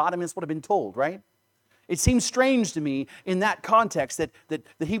promises of God? I mean, that's what I've been told, right? It seems strange to me in that context that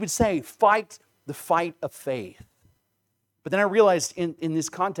he would say, fight the fight of faith. But then I realized in this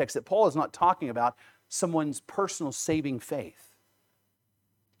context that Paul is not talking about someone's personal saving faith.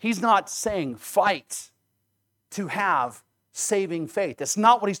 He's not saying fight to have saving faith. That's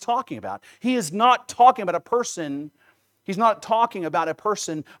not what he's talking about. He is not talking about a person. He's not talking about a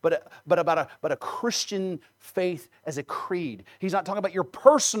person, but a Christian faith as a creed. He's not talking about your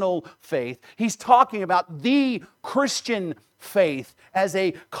personal faith. He's talking about the Christian faith as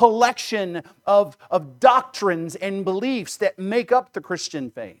a collection of doctrines and beliefs that make up the Christian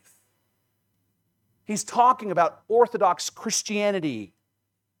faith. He's talking about Orthodox Christianity,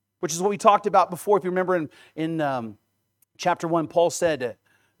 which is what we talked about before. If you remember in chapter 1, Paul said,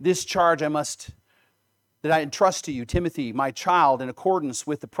 "This charge that I entrust to you, Timothy, my child, in accordance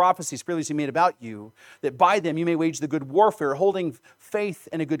with the prophecies previously made about you, that by them you may wage the good warfare, holding faith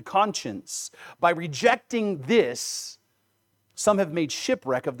and a good conscience. By rejecting this, some have made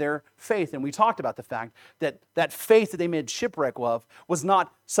shipwreck of their faith." And we talked about the fact that that faith that they made shipwreck of was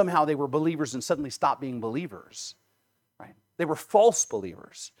not somehow they were believers and suddenly stopped being believers. Right? They were false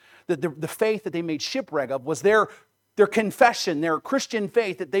believers. The faith that they made shipwreck of was their confession, their Christian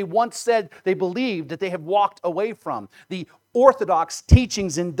faith that they once said they believed, that they have walked away from. The orthodox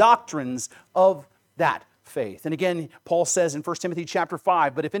teachings and doctrines of that faith. And again, Paul says in 1 Timothy chapter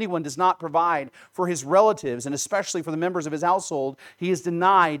 5, "But if anyone does not provide for his relatives, and especially for the members of his household, he is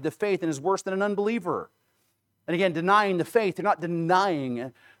denied the faith and is worse than an unbeliever." And again, denying the faith, they're not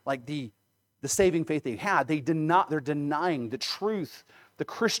denying like the saving faith they had. They're denying the truth, the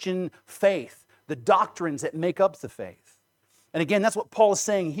Christian faith, the doctrines that make up the faith. And again, that's what Paul is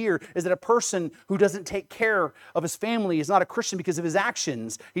saying here, is that a person who doesn't take care of his family is not a Christian because of his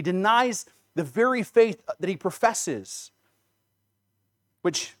actions. He denies the very faith that he professes,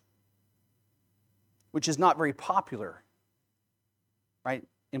 which is not very popular, right,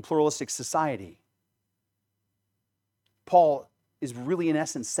 in pluralistic society. Paul is really, in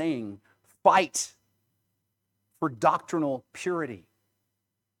essence, saying, fight for doctrinal purity.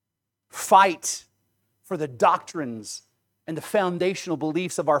 Fight for the doctrines and the foundational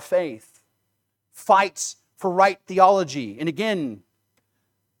beliefs of our faith. Fight for right theology. And again,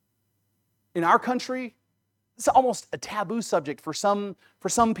 in our country, it's almost a taboo subject for some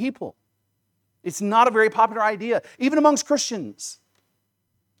people. It's not a very popular idea, even amongst Christians.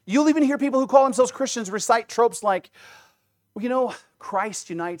 You'll even hear people who call themselves Christians recite tropes like, well, you know, Christ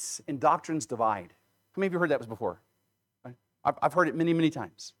unites and doctrines divide. How many of you heard that before? I've heard it many, many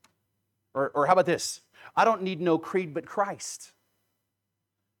times. Or how about this? I don't need no creed but Christ.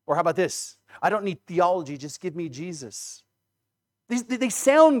 Or how about this? I don't need theology, just give me Jesus. They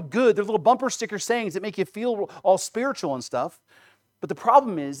sound good. They're little bumper sticker sayings that make you feel all spiritual and stuff. But the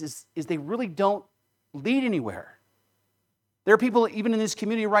problem is they really don't lead anywhere. There are people even in this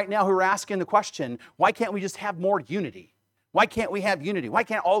community right now who are asking the question, why can't we just have more unity? Why can't we have unity? Why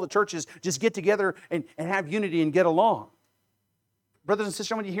can't all the churches just get together and have unity and get along? Brothers and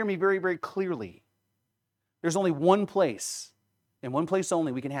sisters, I want you to hear me very, very clearly. There's only one place, and one place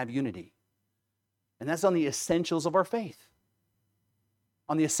only, we can have unity. And that's on the essentials of our faith.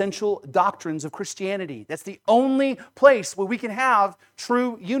 On the essential doctrines of Christianity. That's the only place where we can have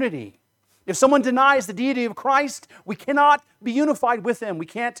true unity. If someone denies the deity of Christ, we cannot be unified with them. We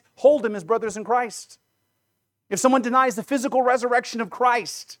can't hold them as brothers in Christ. If someone denies the physical resurrection of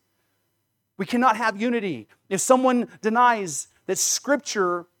Christ, we cannot have unity. If someone denies that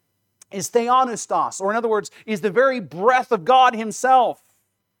Scripture is theopneustos, or in other words, is the very breath of God Himself,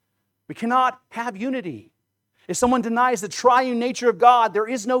 we cannot have unity. If someone denies the triune nature of God, there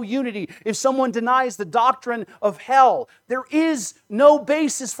is no unity. If someone denies the doctrine of hell, there is no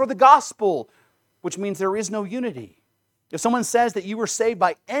basis for the gospel, which means there is no unity. If someone says that you were saved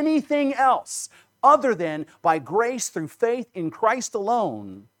by anything else other than by grace through faith in Christ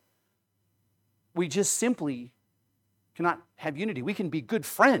alone, we just simply cannot have unity. We can be good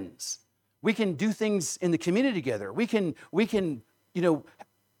friends. We can do things in the community together. We can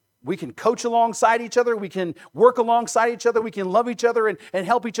coach alongside each other. We can work alongside each other. We can love each other and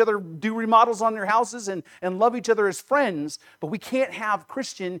help each other do remodels on their houses and love each other as friends. But we can't have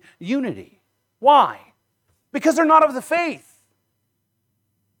Christian unity. Why? Because they're not of the faith.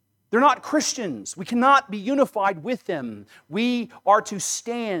 They're not Christians. We cannot be unified with them. We are to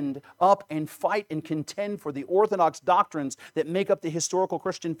stand up and fight and contend for the orthodox doctrines that make up the historical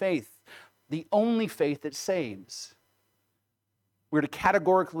Christian faith, the only faith that saves. We're to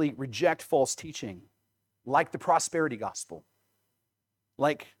categorically reject false teaching, like the prosperity gospel,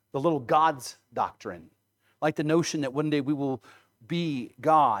 like the little God's doctrine, like the notion that one day we will be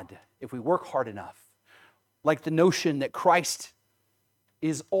God if we work hard enough, like the notion that Christ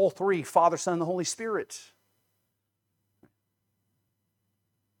is all three, Father, Son, and the Holy Spirit.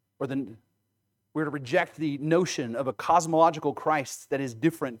 Or we're to reject the notion of a cosmological Christ that is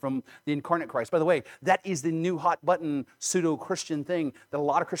different from the incarnate Christ. By the way, that is the new hot button pseudo-Christian thing that a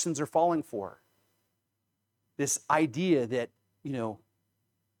lot of Christians are falling for. This idea that,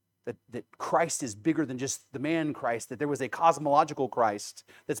 that Christ is bigger than just the man Christ, that there was a cosmological Christ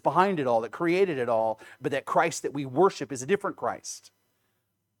that's behind it all, that created it all, but that Christ that we worship is a different Christ.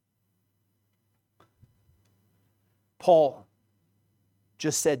 Paul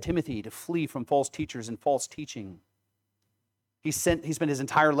just said Timothy to flee from false teachers and false teaching. He spent his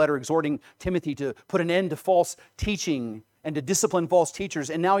entire letter exhorting Timothy to put an end to false teaching and to discipline false teachers.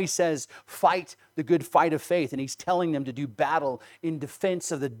 And now he says, fight the good fight of faith. And he's telling them to do battle in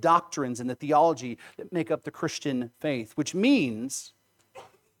defense of the doctrines and the theology that make up the Christian faith, which means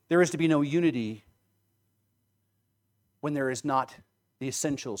there is to be no unity when there is not the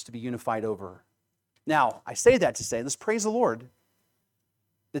essentials to be unified over. Now, I say that to say, let's praise the Lord,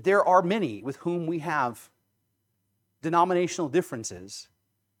 that there are many with whom we have denominational differences,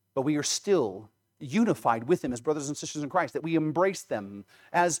 but we are still unified with them as brothers and sisters in Christ, that we embrace them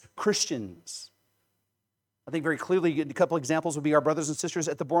as Christians. I think very clearly a couple examples would be our brothers and sisters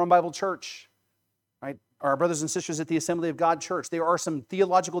at the Boron Bible Church, right? Our brothers and sisters at the Assembly of God Church. There are some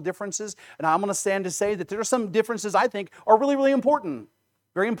theological differences, and I'm going to stand to say that there are some differences I think are really, really important.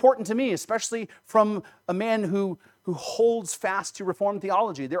 Very important to me, especially from a man who holds fast to Reformed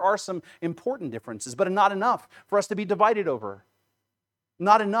theology. There are some important differences, but not enough for us to be divided over.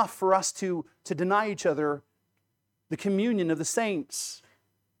 Not enough for us to deny each other the communion of the saints.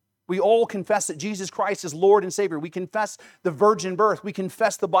 We all confess that Jesus Christ is Lord and Savior. We confess the virgin birth. We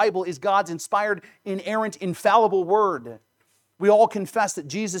confess the Bible is God's inspired, inerrant, infallible word. We all confess that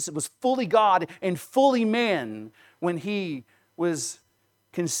Jesus was fully God and fully man when he was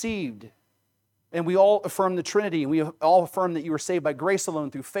conceived. And we all affirm the Trinity, and we all affirm that you are saved by grace alone,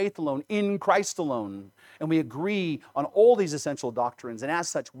 through faith alone, in Christ alone. And we agree on all these essential doctrines, and as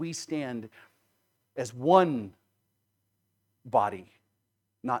such, we stand as one body,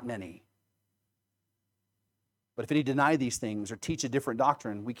 not many. But if any deny these things or teach a different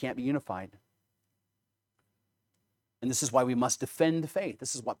doctrine, we can't be unified. And this is why we must defend the faith.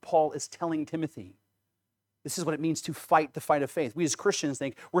 This is what Paul is telling Timothy. This is what it means to fight the fight of faith. We as Christians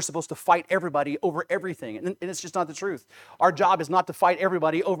think we're supposed to fight everybody over everything, and it's just not the truth. Our job is not to fight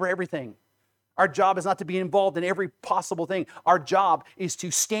everybody over everything. Our job is not to be involved in every possible thing. Our job is to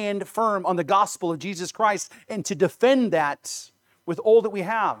stand firm on the gospel of Jesus Christ and to defend that with all that we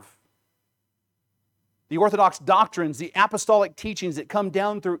have. The Orthodox doctrines, the apostolic teachings that come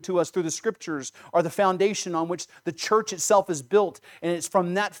down to us through the Scriptures are the foundation on which the church itself is built. And it's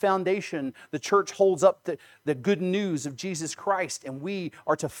from that foundation the church holds up the good news of Jesus Christ. And we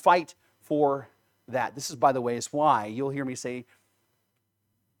are to fight for that. This is, by the way, is why you'll hear me say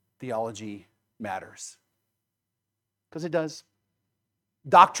theology matters. Because it does.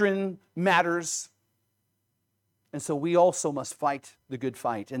 Doctrine matters. And so we also must fight the good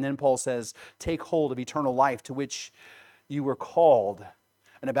fight. And then Paul says, take hold of eternal life to which you were called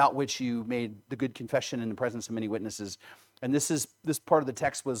and about which you made the good confession in the presence of many witnesses. And this part of the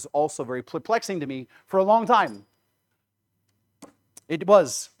text was also very perplexing to me for a long time. It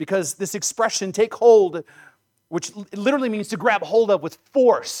was, because this expression, take hold, which literally means to grab hold of with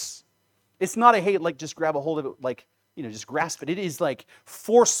force. It's not a, hey, like just grab a hold of it like, just grasp it. It is like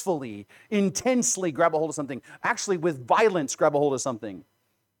forcefully, intensely grab a hold of something. Actually, with violence, grab a hold of something.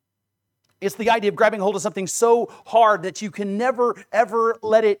 It's the idea of grabbing hold of something so hard that you can never, ever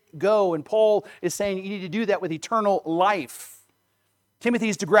let it go. And Paul is saying you need to do that with eternal life. Timothy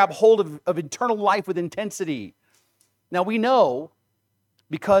is to grab hold of eternal life with intensity. Now we know,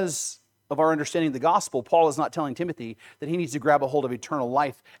 because of our understanding of the gospel, Paul is not telling Timothy that he needs to grab a hold of eternal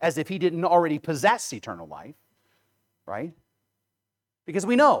life as if he didn't already possess eternal life. Right? Because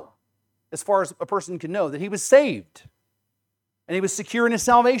we know, as far as a person can know, that he was saved. And he was secure in his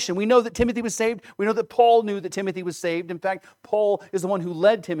salvation. We know that Timothy was saved. We know that Paul knew that Timothy was saved. In fact, Paul is the one who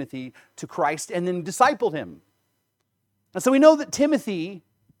led Timothy to Christ and then discipled him. And so we know that Timothy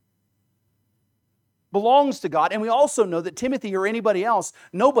belongs to God. And we also know that Timothy or anybody else,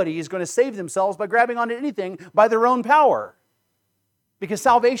 nobody is going to save themselves by grabbing onto anything by their own power. Because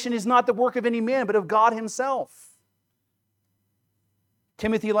salvation is not the work of any man, but of God himself.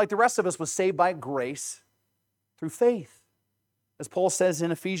 Timothy, like the rest of us, was saved by grace through faith. As Paul says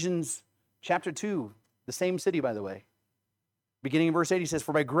in Ephesians chapter 2, the same city, by the way. Beginning in verse 8, he says,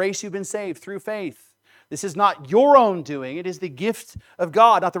 "For by grace you've been saved through faith. This is not your own doing. It is the gift of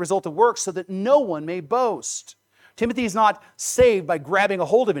God, not the result of works, so that no one may boast." Timothy is not saved by grabbing a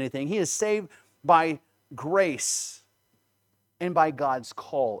hold of anything. He is saved by grace and by God's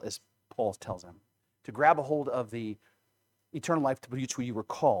call, as Paul tells him, to grab a hold of the eternal life to which you were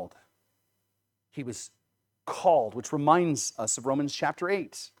called. He was called, which reminds us of Romans chapter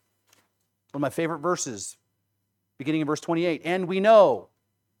 8. One of my favorite verses, beginning in verse 28. "And we know,"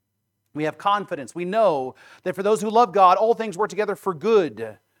 we have confidence, we know that for those who love God, all things work together for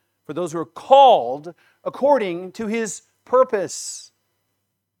good, for those who are called according to His purpose.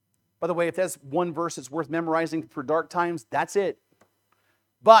 By the way, if that's one verse that's worth memorizing for dark times, that's it.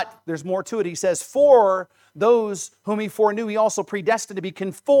 But there's more to it. He says, "For those whom He foreknew, He also predestined to be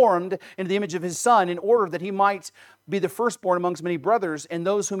conformed into the image of His Son, in order that He might be the firstborn amongst many brothers. And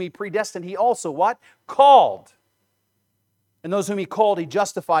those whom He predestined, He also," what? "Called. And those whom He called, He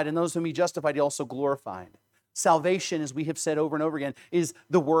justified. And those whom He justified, He also glorified." Salvation, as we have said over and over again, is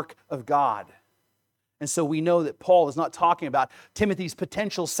the work of God. And so we know that Paul is not talking about Timothy's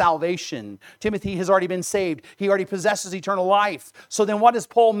potential salvation. Timothy has already been saved. He already possesses eternal life. So then what does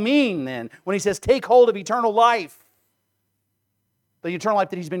Paul mean then when he says, take hold of eternal life? The eternal life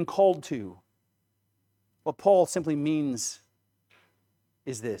that he's been called to. What Paul simply means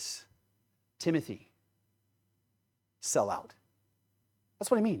is this: Timothy, sell out. That's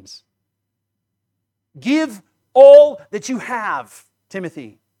what he means. Give all that you have,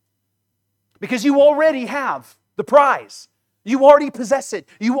 Timothy. Because you already have the prize. You already possess it.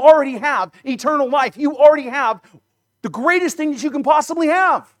 You already have eternal life. You already have the greatest thing that you can possibly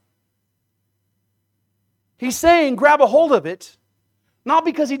have. He's saying grab a hold of it, not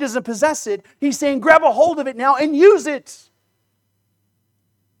because he doesn't possess it. He's saying grab a hold of it now and use it.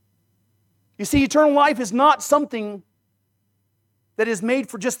 You see, eternal life is not something that is made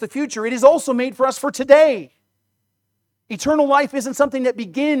for just the future. It is also made for us for today. Eternal life isn't something that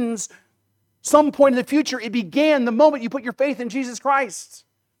begins some point in the future. It began the moment you put your faith in Jesus Christ.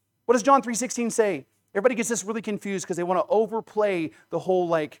 What does John 3:16 say? Everybody gets this really confused because they want to overplay the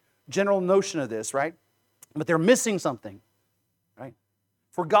whole general notion of this, right? But they're missing something, right?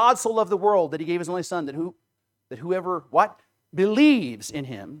 "For God so loved the world that He gave His only Son, that whoever what believes in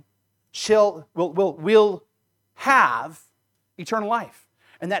Him will have eternal life."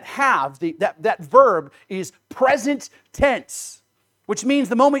 And that verb is present tense. Which means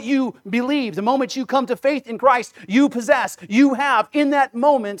the moment you believe, the moment you come to faith in Christ, you have in that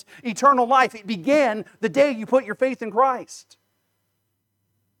moment eternal life. It began the day you put your faith in Christ.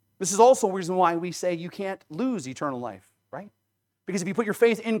 This is also a reason why we say you can't lose eternal life, right? Because if you put your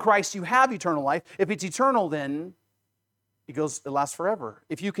faith in Christ, you have eternal life. If it's eternal, then it lasts forever.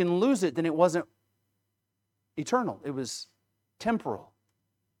 If you can lose it, then it wasn't eternal. It was temporal.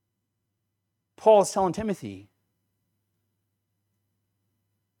 Paul is telling Timothy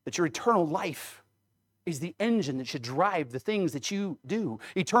that your eternal life is the engine that should drive the things that you do.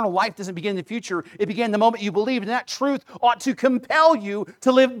 Eternal life doesn't begin in the future. It began the moment you believed, and that truth ought to compel you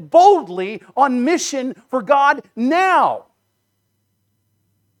to live boldly on mission for God now.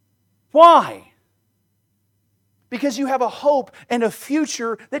 Why? Because you have a hope and a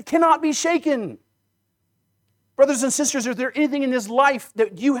future that cannot be shaken. Brothers and sisters, is there anything in this life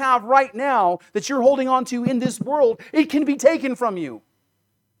that you have right now that you're holding on to in this world? It can be taken from you.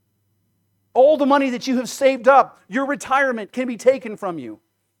 All the money that you have saved up, your retirement can be taken from you.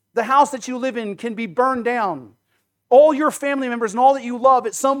 The house that you live in can be burned down. All your family members and all that you love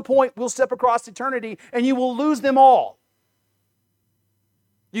at some point will step across eternity and you will lose them all.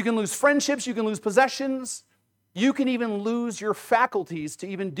 You can lose friendships, you can lose possessions, you can even lose your faculties to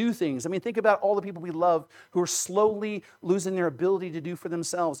even do things. I mean, think about all the people we love who are slowly losing their ability to do for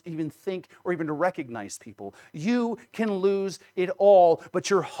themselves, even think or even to recognize people. You can lose it all, but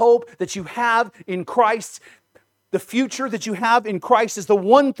your hope that you have in Christ, the future that you have in Christ, is the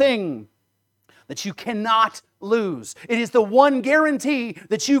one thing that you cannot lose. It is the one guarantee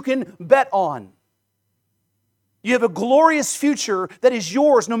that you can bet on. You have a glorious future that is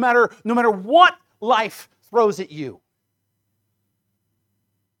yours no matter what life throws at you.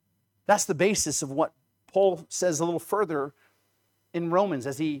 That's the basis of what Paul says a little further in Romans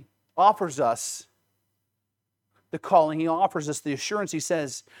as he offers us the calling. He offers us the assurance. He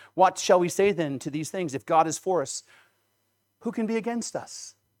says, "What shall we say then to these things? If God is for us, who can be against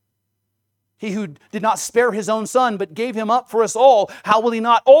us? He who did not spare His own Son, but gave Him up for us all, how will He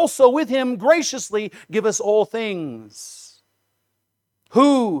not also with Him graciously give us all things?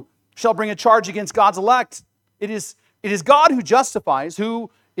 Who shall bring a charge against God's elect? It is God who justifies.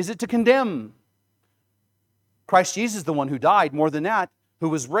 Who is it to condemn? Christ Jesus is the one who died, more than that, who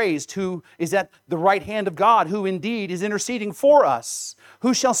was raised, who is at the right hand of God, who indeed is interceding for us.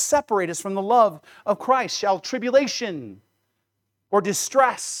 Who shall separate us from the love of Christ? Shall tribulation or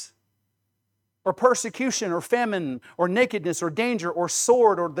distress or persecution or famine or nakedness or danger or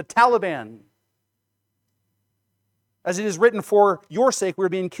sword or the Taliban? As it is written, for your sake we are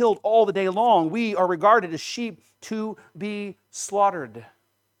being killed all the day long. We are regarded as sheep to be slaughtered.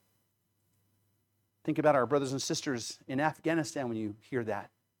 Think about our brothers and sisters in Afghanistan when you hear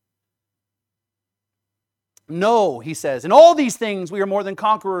that. No, he says, in all these things we are more than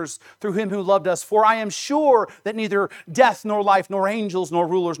conquerors through him who loved us. For I am sure that neither death, nor life, nor angels, nor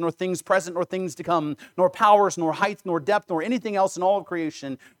rulers, nor things present, nor things to come, nor powers, nor height, nor depth, nor anything else in all of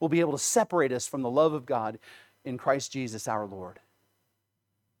creation will be able to separate us from the love of God in Christ Jesus our Lord.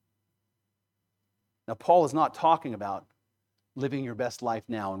 Now, Paul is not talking about living your best life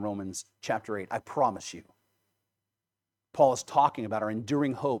now in Romans chapter 8. I promise you. Paul is talking about our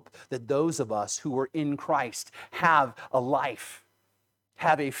enduring hope that those of us who are in Christ have a life,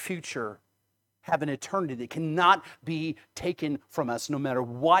 have a future, have an eternity that cannot be taken from us no matter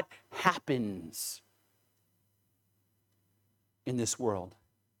what happens in this world.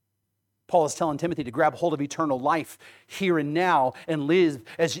 Paul is telling Timothy to grab hold of eternal life here and now and live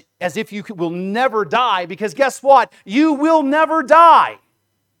as if you will never die, because guess what? You will never die.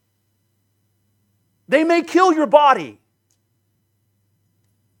 They may kill your body,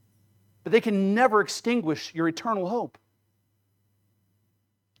 but they can never extinguish your eternal hope,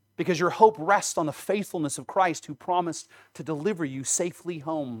 because your hope rests on the faithfulness of Christ, who promised to deliver you safely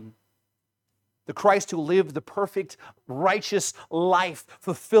home. The Christ who lived the perfect, righteous life,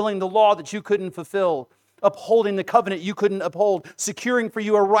 fulfilling the law that you couldn't fulfill, upholding the covenant you couldn't uphold, securing for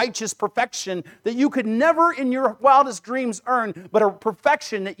you a righteous perfection that you could never in your wildest dreams earn, but a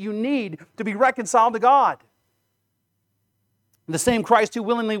perfection that you need to be reconciled to God. The same Christ who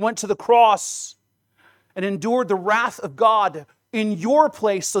willingly went to the cross and endured the wrath of God in your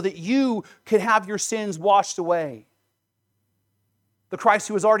place so that you could have your sins washed away. The Christ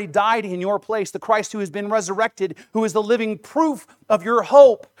who has already died in your place, the Christ who has been resurrected, who is the living proof of your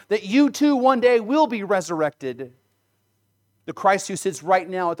hope that you too one day will be resurrected. The Christ who sits right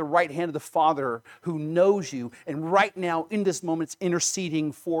now at the right hand of the Father, who knows you, and right now in this moment is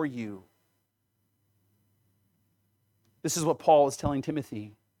interceding for you. This is what Paul is telling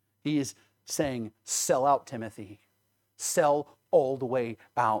Timothy. He is saying, sell out, Timothy. Sell all the way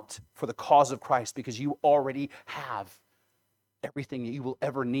out for the cause of Christ, because you already have everything that you will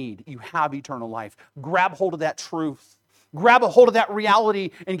ever need. You have eternal life. Grab hold of that truth. Grab a hold of that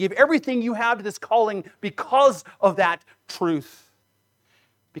reality and give everything you have to this calling because of that truth.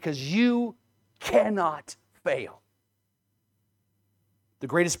 Because you cannot fail. The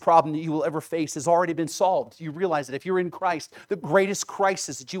greatest problem that you will ever face has already been solved. You realize that if you're in Christ, the greatest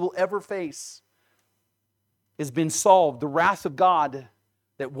crisis that you will ever face has been solved. The wrath of God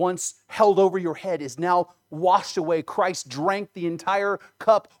that once held over your head is now washed away. Christ drank the entire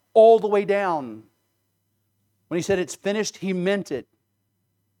cup all the way down. When he said it's finished, he meant it.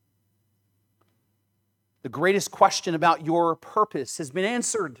 The greatest question about your purpose has been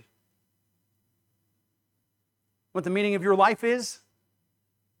answered. What the meaning of your life is?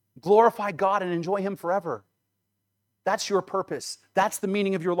 Glorify God and enjoy Him forever. That's your purpose. That's the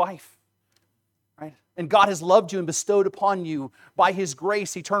meaning of your life. Right? And God has loved you and bestowed upon you by His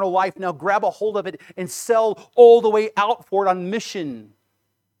grace eternal life. Now grab a hold of it and sell all the way out for it on mission.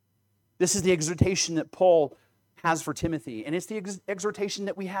 This is the exhortation that Paul has for Timothy, and it's the exhortation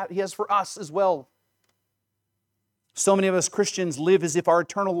that he has for us as well. So many of us Christians live as if our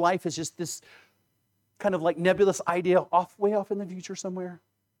eternal life is just this kind of like nebulous idea way off in the future somewhere.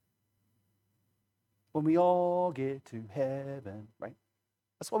 When we all get to heaven, right?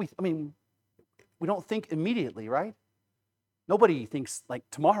 That's why we don't think immediately, right? Nobody thinks like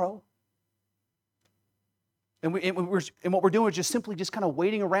tomorrow. And what we're doing is just simply just kind of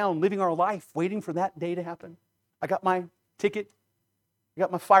waiting around, living our life, waiting for that day to happen. I got my ticket. I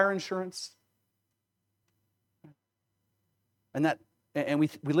got my fire insurance. And we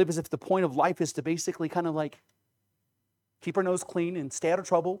live as if the point of life is to basically kind of like keep our nose clean and stay out of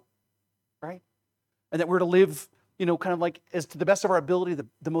trouble, right? And that we're to live, kind of like as to the best of our ability,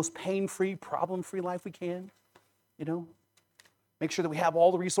 the most pain-free, problem-free life we can, Make sure that we have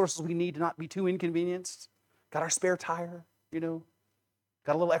all the resources we need to not be too inconvenienced. Got our spare tire, got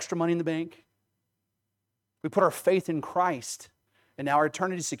a little extra money in the bank. We put our faith in Christ, and now our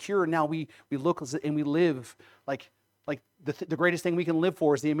eternity is secure. And now we look and we live like the greatest thing we can live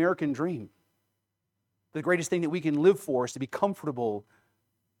for is the American dream. The greatest thing that we can live for is to be comfortable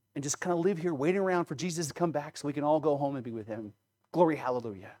and just kind of live here waiting around for Jesus to come back so we can all go home and be with him. Glory,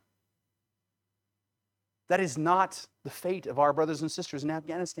 hallelujah. That is not the fate of our brothers and sisters in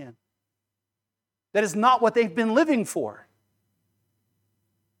Afghanistan. That is not what they've been living for.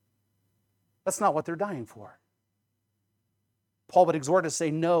 That's not what they're dying for. Paul would exhort us to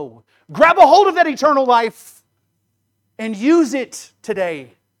say, no, grab a hold of that eternal life and use it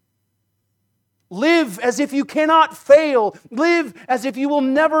today. Live as if you cannot fail. Live as if you will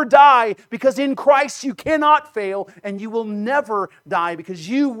never die, because in Christ you cannot fail and you will never die, because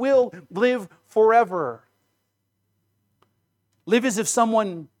you will live forever. Live as if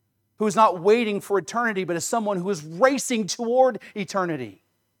someone who is not waiting for eternity, but as someone who is racing toward eternity.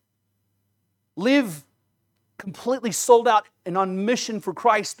 Live completely sold out and on mission for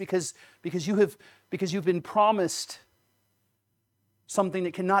Christ because you've been promised something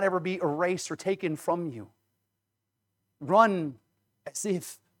that cannot ever be erased or taken from you. Run as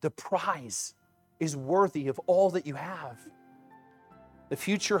if the prize is worthy of all that you have. The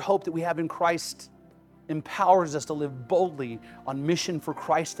future hope that we have in Christ empowers us to live boldly on mission for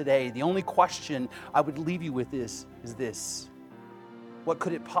Christ today. The only question I would leave you with is this: what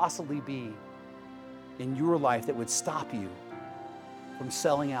could it possibly be in your life that would stop you from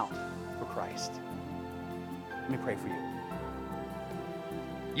selling out for Christ? Let me pray for you.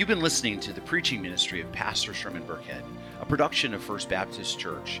 You've been listening to the preaching ministry of Pastor Sherman Burkhead, a production of First Baptist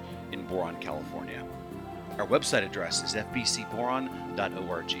Church in Boron, California. Our website address is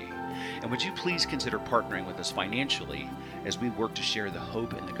fbcboron.org. And would you please consider partnering with us financially as we work to share the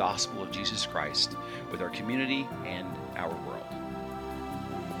hope and the gospel of Jesus Christ with our community and our world.